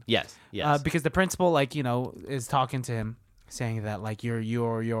beautiful scene. Yes. Because the principal, like, you know, is talking to him, saying that like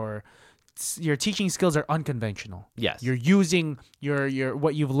your teaching skills are unconventional. Yes. You're using your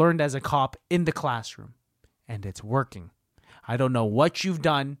what you've learned as a cop in the classroom, and it's working. I don't know what you've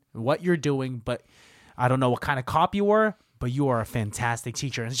done, what you're doing, but I don't know what kind of cop you were, but you are a fantastic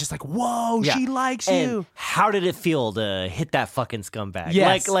teacher. And it's just like, whoa, she likes and you. How did it feel to hit that fucking scumbag?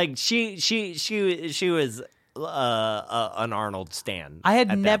 Yes. Like she was an Arnold stan. I had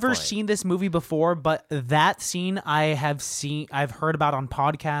at that never point. seen this movie before, but that scene I've heard about on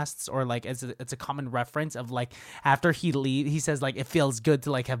podcasts, or like it's a common reference of like after he leaves, he says like it feels good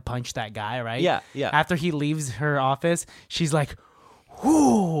to like have punched that guy, right? Yeah. After he leaves her office, she's like,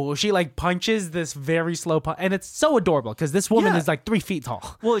 whoo, she like punches this very slow punch, and it's so adorable because this woman is like 3 feet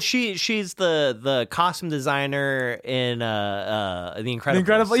tall. Well, she's the costume designer in The Incredibles.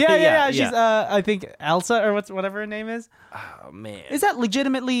 Incredible, yeah. She's I think Elsa or whatever her name is. Oh man, Is that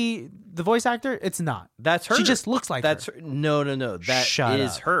legitimately the voice actor? It's not. that's her. She just looks like that's her. her. No. That Shut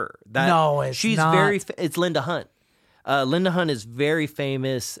is up. her. No, it's she's not. It's Linda Hunt. Linda Hunt is very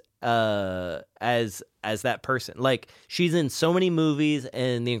famous as that person. Like she's in so many movies,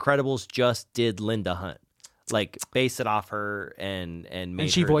 and The Incredibles just did Linda Hunt, like based it off her and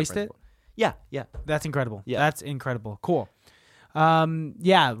made. she her the voiced it? principal. Yeah. That's incredible. Yeah. That's incredible. Cool.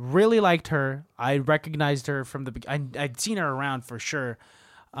 Really liked her. I recognized her from I'd seen her around for sure.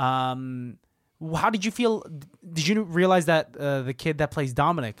 How did you feel? Did you realize that the kid that plays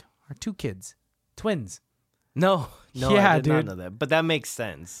Dominic are 2 kids, twins? No, Yeah, I did not dude. know that, but that makes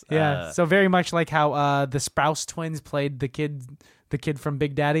sense. Yeah. So very much like how the Sprouse twins played the kid from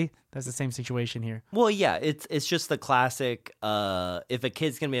Big Daddy. That's the same situation here. Well, yeah, it's just the classic. If a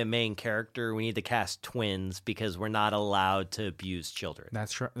kid's gonna be a main character, we need to cast twins because we're not allowed to abuse children.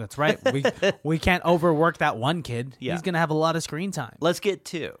 That's right. We can't overwork that one kid. Yeah. He's gonna have a lot of screen time. Let's get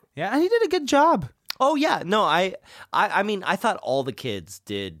 2. Yeah, and he did a good job. Oh yeah, no, I mean, I thought all the kids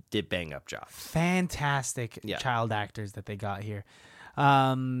did bang up jobs. Fantastic Yeah. child actors that they got here.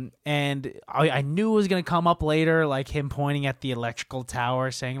 And I knew it was going to come up later, like him pointing at the electrical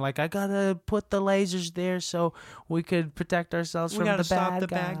tower saying like, I got to put the lasers there so we could protect ourselves from gotta the stop bad the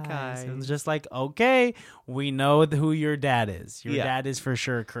guys. bad guys. And it's just like, okay, we know who your dad is. Your Yeah. dad is for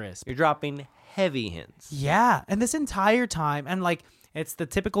sure Chris. You're dropping heavy hints. Yeah, and this entire time, and like it's the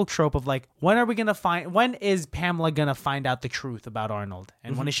typical trope of like, when is Pamela gonna find out the truth about Arnold,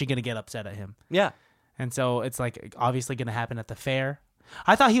 and when is she gonna get upset at him? Yeah. And so it's like obviously gonna happen at the fair.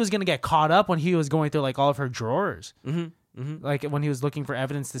 I thought he was gonna get caught up when he was going through like all of her drawers, like when he was looking for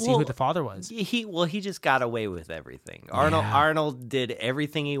evidence to see who Well, the father was. He just got away with everything. Yeah. Arnold did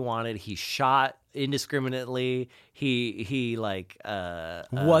everything he wanted. He shot indiscriminately. He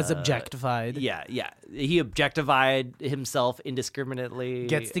Was objectified. Yeah. He objectified himself indiscriminately.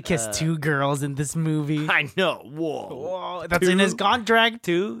 Gets to kiss 2 girls in this movie. I know. Whoa. Whoa, that's in his contract.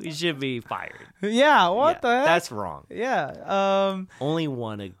 2? He should be fired. Yeah, what Yeah, the heck? That's wrong. Yeah. Only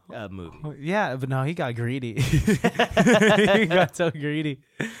one a movie. Yeah, but no, he got greedy. He got so greedy.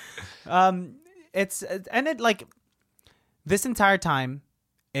 It's like this entire time,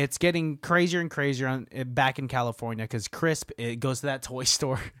 it's getting crazier and crazier back in California because Crisp goes to that toy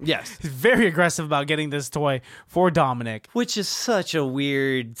store. Yes. He's very aggressive about getting this toy for Dominic. Which is such a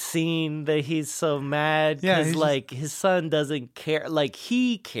weird scene that he's so mad Yeah, because he's like his son doesn't care. Like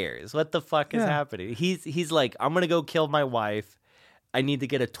he cares. What the fuck is Yeah. happening? He's like, I'm gonna go kill my wife. I need to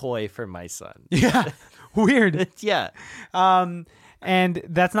get a toy for my son. Yeah, weird. Yeah. And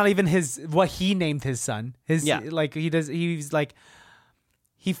that's not even what he named his son. Yeah. Like he's like,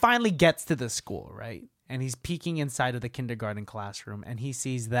 he finally gets to the school, right? And he's peeking inside of the kindergarten classroom, and he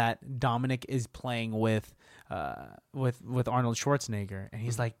sees that Dominic is playing with Arnold Schwarzenegger, and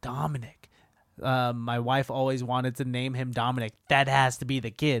he's like, Dominic, my wife always wanted to name him Dominic. That has to be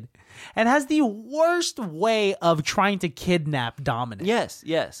the kid, and has the worst way of trying to kidnap Dominic.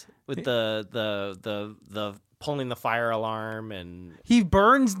 Yes, with the pulling the fire alarm, and He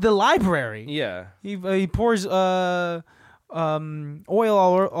burns the library. yeah. He pours oil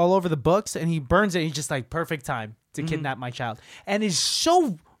all over the books, and he burns it. He's just like, perfect time to kidnap my child, and is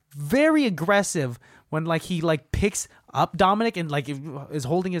so very aggressive when like he like picks up Dominic and like is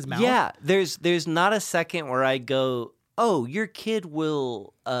holding his mouth. Yeah, there's not a second where I go, oh, your kid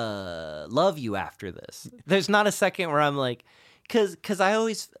will love you after this. There's not a second where I'm like, because I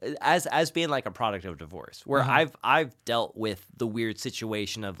always, as being like a product of divorce, where I've dealt with the weird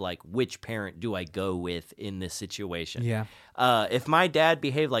situation of like, which parent do I go with in this situation? Yeah. If my dad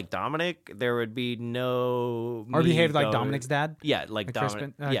behaved like Dominic, there would be no. Or me behaved like going- Dominic's dad. Yeah, like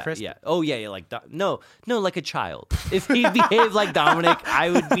Dominic. Crispin? Yeah. Oh, yeah. Like no, like a child. If he behaved like Dominic, I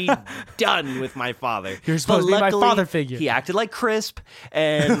would be done with my father. You're supposed to be my luckily, father figure. He acted like Crisp,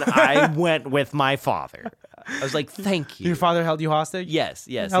 and I went with my father. I was like, "Thank you." Your father held you hostage? Yes.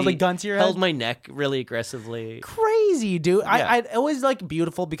 Held a gun to your Held head? my neck really aggressively. Crazy, dude. Yeah. It was like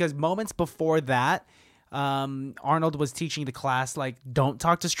beautiful because moments before that, Arnold was teaching the class like, don't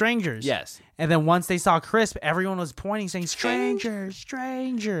talk to strangers. Yes. And then once they saw Crisp, everyone was pointing, saying, stranger.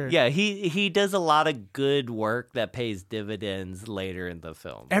 Yeah, he does a lot of good work that pays dividends later in the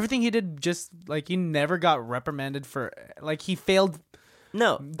film. Everything he did, just like, he never got reprimanded for, like, he failed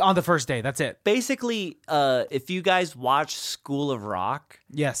No, on the first day. That's it. basically, if you guys watch School of Rock,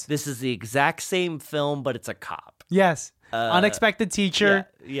 Yes. this is the exact same film, but it's a cop. Yes. Unexpected teacher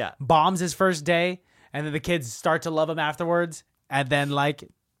Yeah. bombs his first day, and then the kids start to love him afterwards, and then like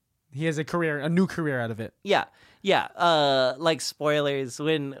he has a new career out of it. Yeah. Like spoilers,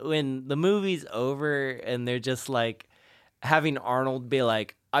 when the movie's over and they're just like having Arnold be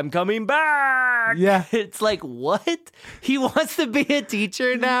like, I'm coming back. Yeah. It's like, what? He wants to be a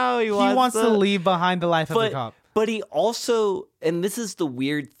teacher now. He He wants to to leave behind the life of the cop. But he also, and this is the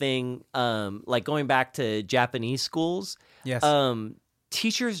weird thing, like going back to Japanese schools, Yes.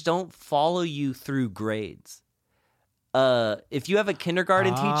 teachers don't follow you through grades. If you have a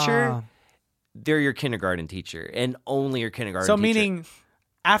kindergarten teacher, they're your kindergarten teacher and only your kindergarten So teacher. meaning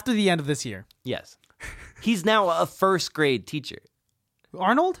after the end of this year, Yes. He's now a first grade teacher.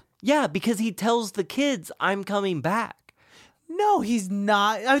 Arnold? Yeah, because he tells the kids, I'm coming back. No, he's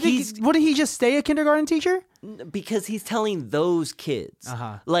not. I think He's- what did he just stay a kindergarten teacher? Because he's telling those kids.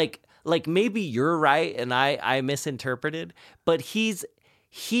 Uh-huh. Like maybe you're right and I misinterpreted, but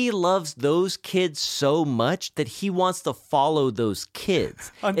he loves those kids so much that he wants to follow those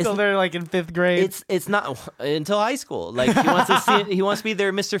kids Until they're like in 5th grade. It's not until high school. Like he wants to be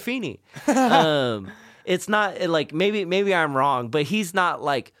their Mr. Feeney. It's not like maybe I'm wrong, but he's not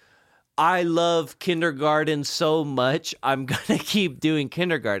like, I love kindergarten so much I'm gonna keep doing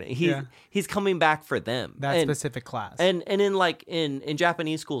kindergarten. He's coming back for them. that And- specific class. and in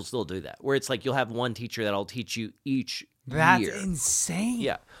Japanese schools they'll do that, where it's like you'll have one teacher that'll teach you each That's year. insane.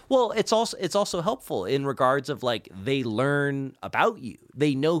 Yeah. Well, it's also helpful in regards of like they learn about you.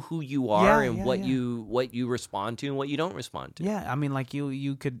 They know who you are and what you respond to and what you don't respond to. Yeah, I mean, like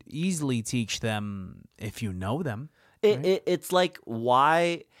you could easily teach them if you know them. It's like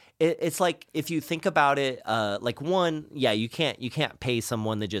why it's like if you think about it, like one, yeah, you can't pay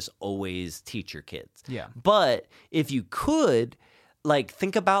someone to just always teach your kids. Yeah. But if you could, like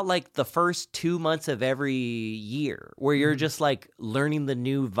think about like the first 2 months of every year where you're just like learning the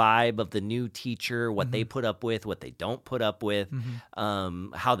new vibe of the new teacher, what they put up with, what they don't put up with,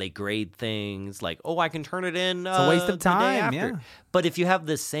 how they grade things. Like, oh, I can turn it in. It's a waste of the day time, after. yeah. But if you have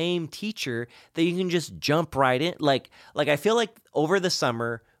the same teacher, that you can just jump right in. Like I feel like over the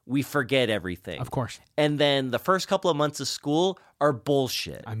summer we forget everything. Of course. And then the first couple of months of school are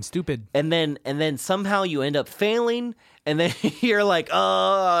bullshit. I'm stupid. And then somehow you end up failing, and then you're like,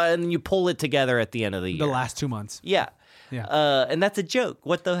 oh, and you pull it together at the end of the year. The last 2 months. Yeah. Yeah. And that's a joke.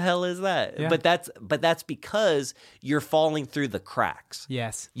 What the hell is that? Yeah. But that's because you're falling through the cracks.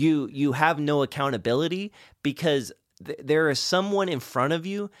 Yes. You have no accountability because there is someone in front of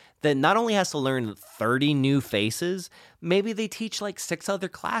you that not only has to learn 30 new faces, maybe they teach like 6 other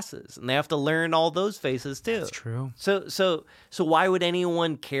classes and they have to learn all those faces too. That's true. So why would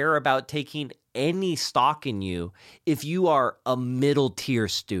anyone care about taking any stock in you if you are a middle tier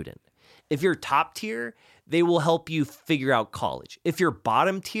student? If you're top tier, they will help you figure out college. If you're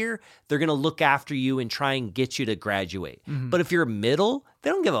bottom tier, they're going to look after you and try and get you to graduate. But if you're middle, they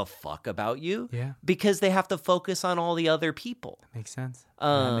don't give a fuck about you because they have to focus on all the other people. Makes sense.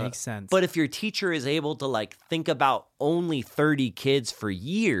 That makes sense. But if your teacher is able to like think about only 30 kids for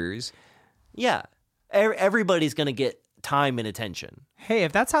years, everybody's going to get time and attention. Hey,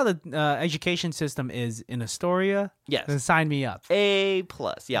 if that's how the education system is in Astoria, then sign me up. A+.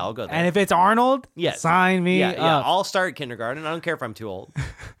 Yeah, I'll go there. And if it's Arnold, sign me up. Yeah, I'll start kindergarten. I don't care if I'm too old.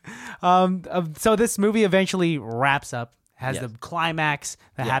 So this movie eventually wraps up, has the climax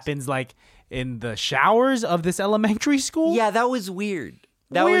that happens like in the showers of this elementary school. Yeah, that was weird.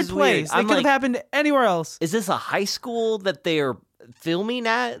 That weird was place. Weird. It could have happened anywhere else. Is this a high school that they are filming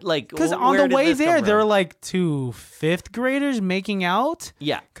at? Like, because on the way there, there were like 2 5th graders making out.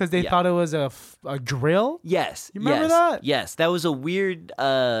 Yeah, because they thought it was a drill. Yes, you remember that? Yes, that was a weird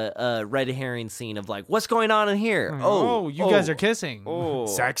red herring scene of like, what's going on in here? You guys are kissing.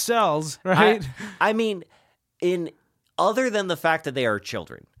 Sex sells, right? I mean, other than the fact that they are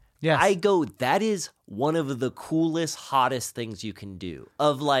children. Yes. I go, that is one of the coolest, hottest things you can do.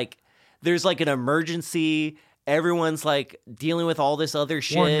 Of like, there's like an emergency. Everyone's like dealing with all this other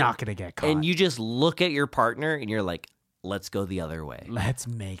shit. We're not going to get caught. And you just look at your partner and you're like, let's go the other way. Let's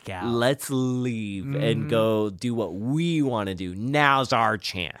make out. Let's leave and go do what we want to do. Now's our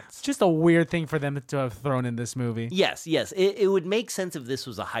chance. Just a weird thing for them to have thrown in this movie. Yes. It would make sense if this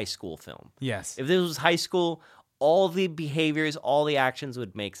was a high school film. Yes. If this was high school, all the behaviors, all the actions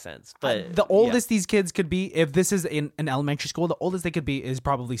would make sense. But the oldest these kids could be, if this is in an elementary school, the oldest they could be is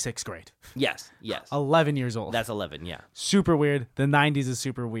probably 6th grade. Yes. 11 years old. That's 11, yeah. Super weird. The 90s is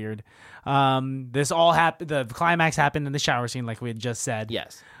super weird. This all happened. The climax happened in the shower scene, like we had just said.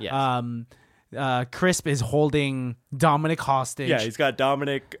 Yes. Crisp is holding Dominic hostage. Yeah, he's got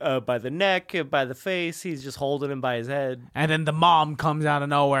Dominic by the neck, by the face. He's just holding him by his head. And then the mom comes out of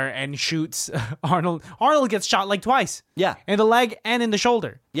nowhere and shoots Arnold. Arnold gets shot like twice. Yeah. In the leg and in the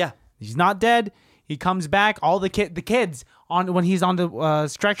shoulder. Yeah. He's not dead. He comes back. All the kids when he's on the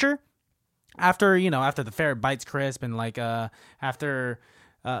stretcher, after the ferret bites Crisp and like after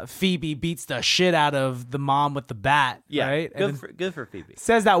Phoebe beats the shit out of the mom with the bat. Yeah, right? Good for Phoebe.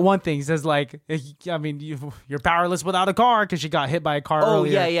 Says that one thing. He says like, I mean, you're powerless without a car because she got hit by a car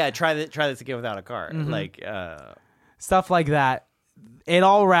earlier. Yeah. Try this again without a car. Like stuff like that. It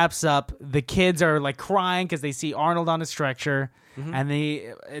all wraps up. The kids are like crying because they see Arnold on a stretcher, and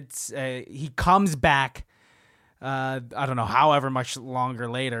he comes back. I don't know, however much longer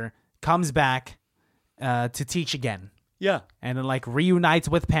later, comes back to teach again. Yeah. And then like reunites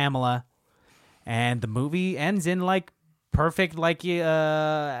with Pamela, and the movie ends in like perfect, like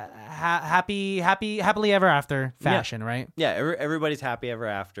happily ever after fashion, right? Yeah, everybody's happy ever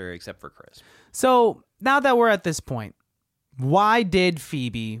after except for Chris. So now that we're at this point, why did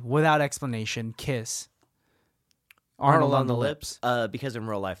Phoebe, without explanation, kiss Arnold on the lips? Because in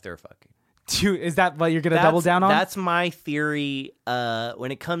real life they're fucking. Is that what you're gonna double down on? That's my theory.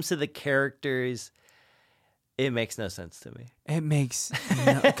 When it comes to the characters, it makes no sense to me. It makes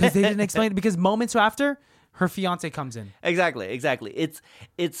because they didn't explain it. Because moments after, her fiance comes in. Exactly.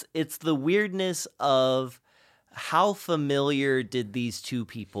 It's the weirdness of how familiar did these two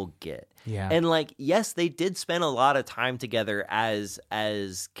people get? Yeah. And like, yes, they did spend a lot of time together as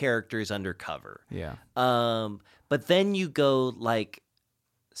characters undercover. Yeah. But then you go like,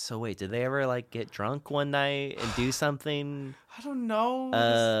 so wait, did they ever like get drunk one night and do something? I don't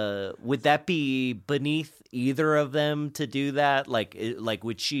know. Would that be beneath either of them to do that? Like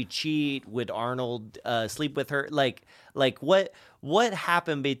would she cheat? Would Arnold sleep with her? Like what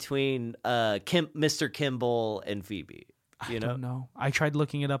happened between Mr. Kimball and Phoebe? I don't know. I tried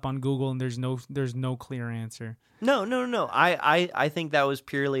looking it up on Google, and there's no clear answer. No. I think that was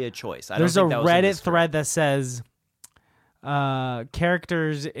purely a choice. There's a Reddit thread that says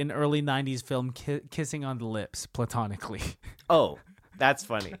characters in early 90s film kissing on the lips platonically. Oh, that's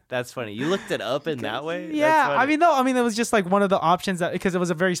funny. You looked it up in that way? Yeah, I mean, it was just like one of the options because it was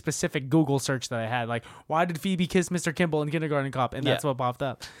a very specific Google search that I had. Like, why did Phoebe kiss Mr. Kimball in Kindergarten Cop? And that's what popped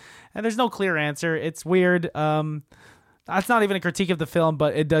up. And there's no clear answer. It's weird. That's not even a critique of the film,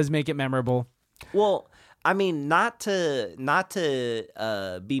 but it does make it memorable. Well, I mean, not to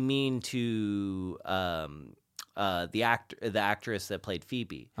be mean to the actress that played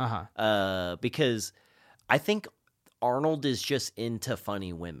Phoebe, because I think Arnold is just into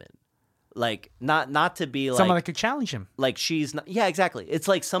funny women. Like not to be like someone that could challenge him. Like she's not. Yeah, exactly. It's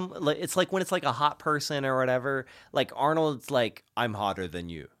like it's like when it's like a hot person or whatever. Like Arnold's like, I'm hotter than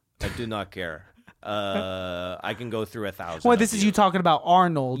you. I do not care. I can go through 1,000. Well, this is you talking about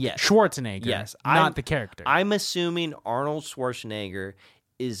Arnold Schwarzenegger, Yes, not the character. I'm assuming Arnold Schwarzenegger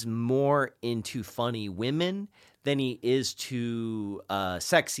is more into funny women than he is to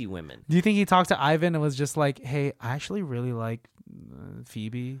sexy women. Do you think he talked to Ivan and was just like, "Hey, I actually really like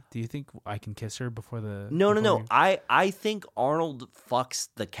Phoebe. Do you think I can kiss her before the?" No. I think Arnold fucks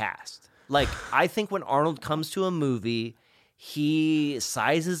the cast. Like, I think when Arnold comes to a movie, he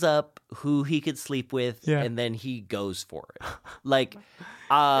sizes up who he could sleep with, and then he goes for it. Like,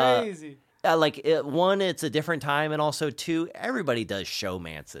 Crazy. One, it's a different time, and also two, everybody does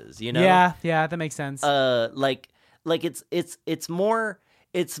showmances. You know? Yeah, that makes sense. It's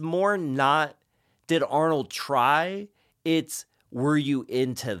more not did Arnold try? It's were you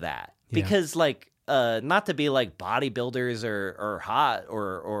into that? Because not to be like bodybuilders or hot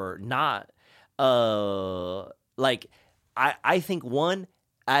or not. I think one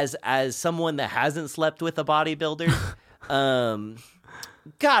as someone that hasn't slept with a bodybuilder,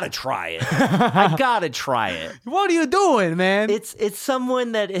 gotta try it. I gotta try it. What are you doing, man? It's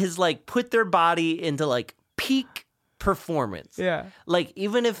someone that has like put their body into like peak performance. Yeah. Like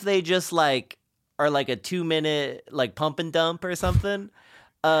even if they just like are like a 2-minute like pump and dump or something,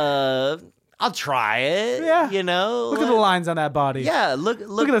 I'll try it. Yeah. You know? Look at the lines on that body. Yeah, look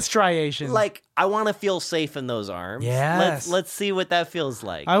at the striations. Like I want to feel safe in those arms. Yes. Let's see what that feels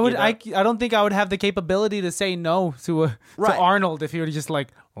like. I would. you know? I don't think I would have the capability to say no to Arnold if he were just like,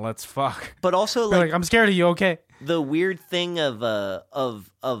 let's fuck. But also like I'm scared of you. Okay. The weird thing of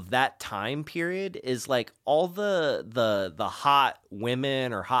that time period is like all the hot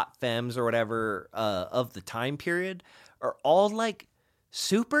women or hot femmes or whatever of the time period are all like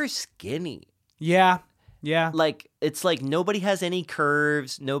super skinny. Yeah. Like it's like nobody has any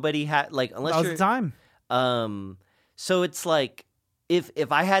curves. Nobody had like unless that was the time. So it's like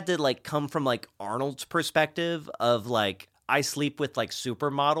if I had to like come from like Arnold's perspective of like I sleep with like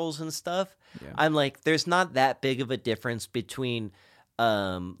supermodels and stuff. Yeah. I'm like, there's not that big of a difference between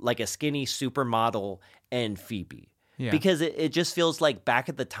like a skinny supermodel and Phoebe. Yeah. Because it just feels like back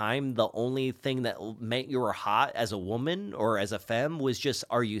at the time, the only thing that meant you were hot as a woman or as a femme was just,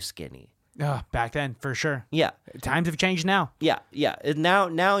 are you skinny? Back then, for sure. Yeah. Times have changed now. Yeah.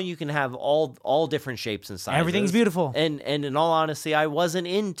 Now you can have all different shapes and sizes. Everything's beautiful. And in all honesty, I wasn't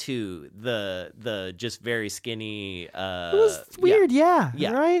into the just very skinny. It was weird, yeah.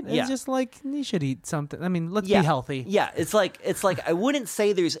 Right? Yeah. It's just like you should eat something. I mean, let's be healthy. Yeah. It's like I wouldn't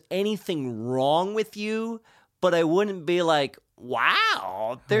say there's anything wrong with you, but I wouldn't be like,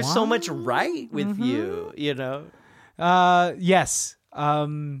 wow, there's so much right with you. You know? Yes.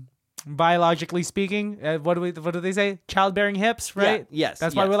 Biologically speaking, what do they say? Childbearing hips, right? Yeah, yes.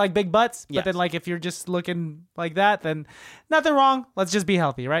 That's why we like big butts. But then, like, if you're just looking like that, then nothing wrong. Let's just be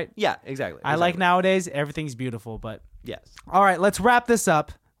healthy, right? Yeah, exactly. I like nowadays everything's beautiful, but yes. All right, let's wrap this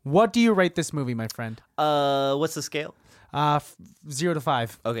up. What do you rate this movie, my friend? What's the scale? 0 to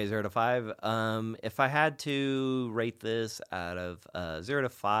 5. Okay, 0 to 5. If I had to rate this out of 0 to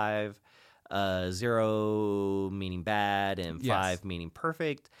 5, 0 meaning bad and 5 meaning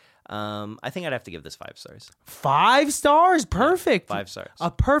perfect. I think I'd have to give this 5 stars. 5 stars? Perfect. 5 stars.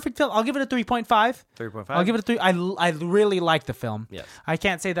 A perfect film. I'll give it a 3.5. 3.5? I'll give it a 3. I really like the film. Yes. I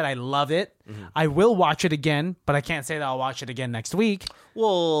can't say that I love it. Mm-hmm. I will watch it again, but I can't say that I'll watch it again next week.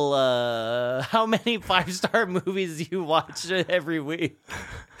 Well, how many 5-star movies do you watch every week?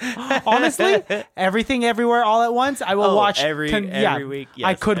 Honestly, Everything Everywhere All at Once, I will watch every week. Yes,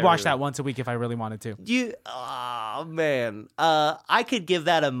 I could watch that once a week if I really wanted to. Oh man, I could give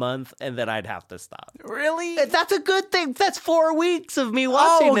that a month and then I'd have to stop. Really? That's a good thing. That's 4 weeks of me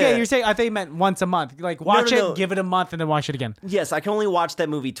watching it. Oh, okay. You're saying I think you meant once a month. Like watch it, give it a month, and then watch it again. Yes, I can only watch that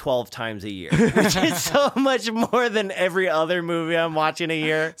movie 12 times a year, which is so much more than every other movie I'm watching a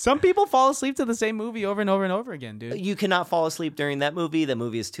year. Some people fall asleep to the same movie over and over and over again, dude. You cannot fall asleep during that movie. That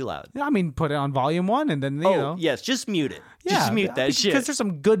movie is too loud. I mean, put it on volume 1 and then, you know. Yes, just mute it. Yeah, just mute that shit. Because there's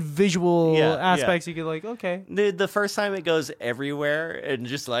some good visual aspects you could like, okay. The first time it goes everywhere and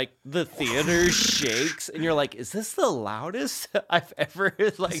just like the theater shakes and you're like, is this the loudest I've ever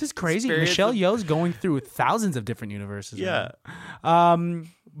like This is crazy. Michelle Yeoh's going through thousands of different universes. Yeah. Right?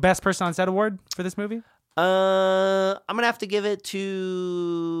 Best person on set award for this movie? I'm gonna have to give it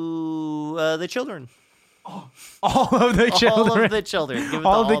to the children. All of the children. All of the children. Give it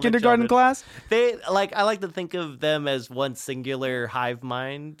all to of the kindergarten class. They I like to think of them as one singular hive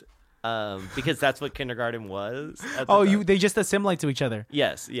mind, because that's what kindergarten was. They just assimilate to each other.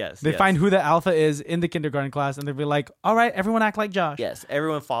 Yes. They find who the alpha is in the kindergarten class, and they'll be like, "All right, everyone act like Josh." Yes,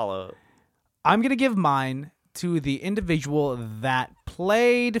 everyone follow. I'm gonna give mine to the individual that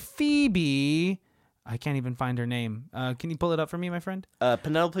played Phoebe I can't even find her name. Can you pull it up for me, my friend?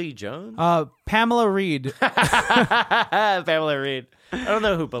 Penelope Jones? Pamela Reed. Pamela Reed. I don't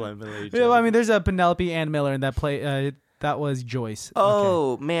know who Penelope Jones. Yeah, well, I mean, there's a Penelope Ann Miller in that play. That was Joyce.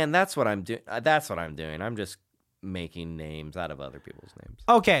 Oh, man, that's what I'm doing. I'm just making names out of other people's names.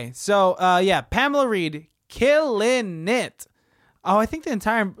 Okay, so yeah, Pamela Reed, killing it. Oh, I think the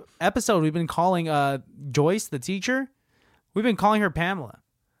entire episode we've been calling Joyce, the teacher, we've been calling her Pamela.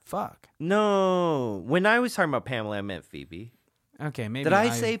 Fuck. No, when I was talking about Pamela, I meant Phoebe. Okay, maybe. Did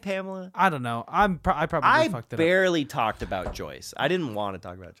I say Pamela? I don't know. I probably fucked it up. barely talked about Joyce. I didn't want to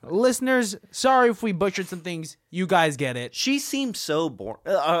talk about Joyce. Listeners, sorry if we butchered some things. You guys get it. She seems so boring.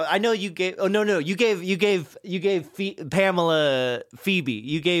 I know you gave. Oh no, you gave Pamela Phoebe.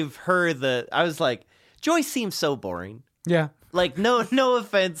 You gave her the. I was like, Joyce seems so boring. Yeah. Like no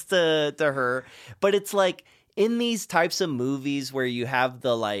offense to her, but it's like in these types of movies where you have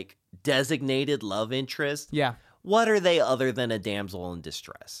the like designated love interest. Yeah. What are they other than a damsel in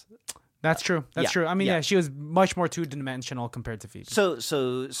distress? That's true. That's Yeah, true. I mean, yeah. yeah, she was much more two-dimensional compared to Phoebe. So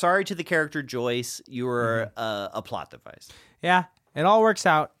sorry to the character Joyce. You were a plot device. Yeah, it all works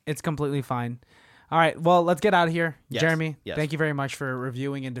out. It's completely fine. All right, well, let's get out of here. Yes, Jeremy, yes. thank you very much for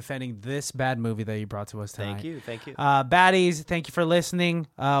reviewing and defending this bad movie that you brought to us tonight. Thank you. Baddies, thank you for listening.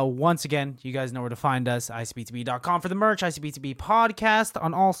 Once again, you guys know where to find us, icbtb.com for the merch, ICBTB podcast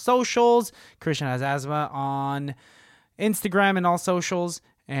on all socials. Christian has asthma on Instagram and all socials.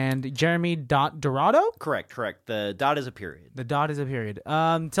 And Jeremy.Dorado? Correct. The dot is a period. The dot is a period.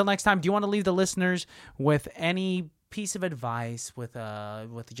 Till next time, do you want to leave the listeners with any piece of advice, with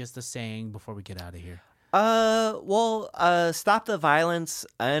just a saying before we get out of here? Stop the violence.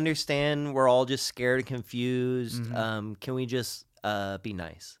 I understand we're all just scared and confused. Mm-hmm. Can we just be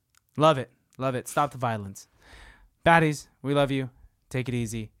nice? Love it. Stop the violence. Baddies, we love you. Take it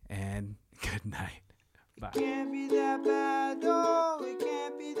easy, and good night. Bye.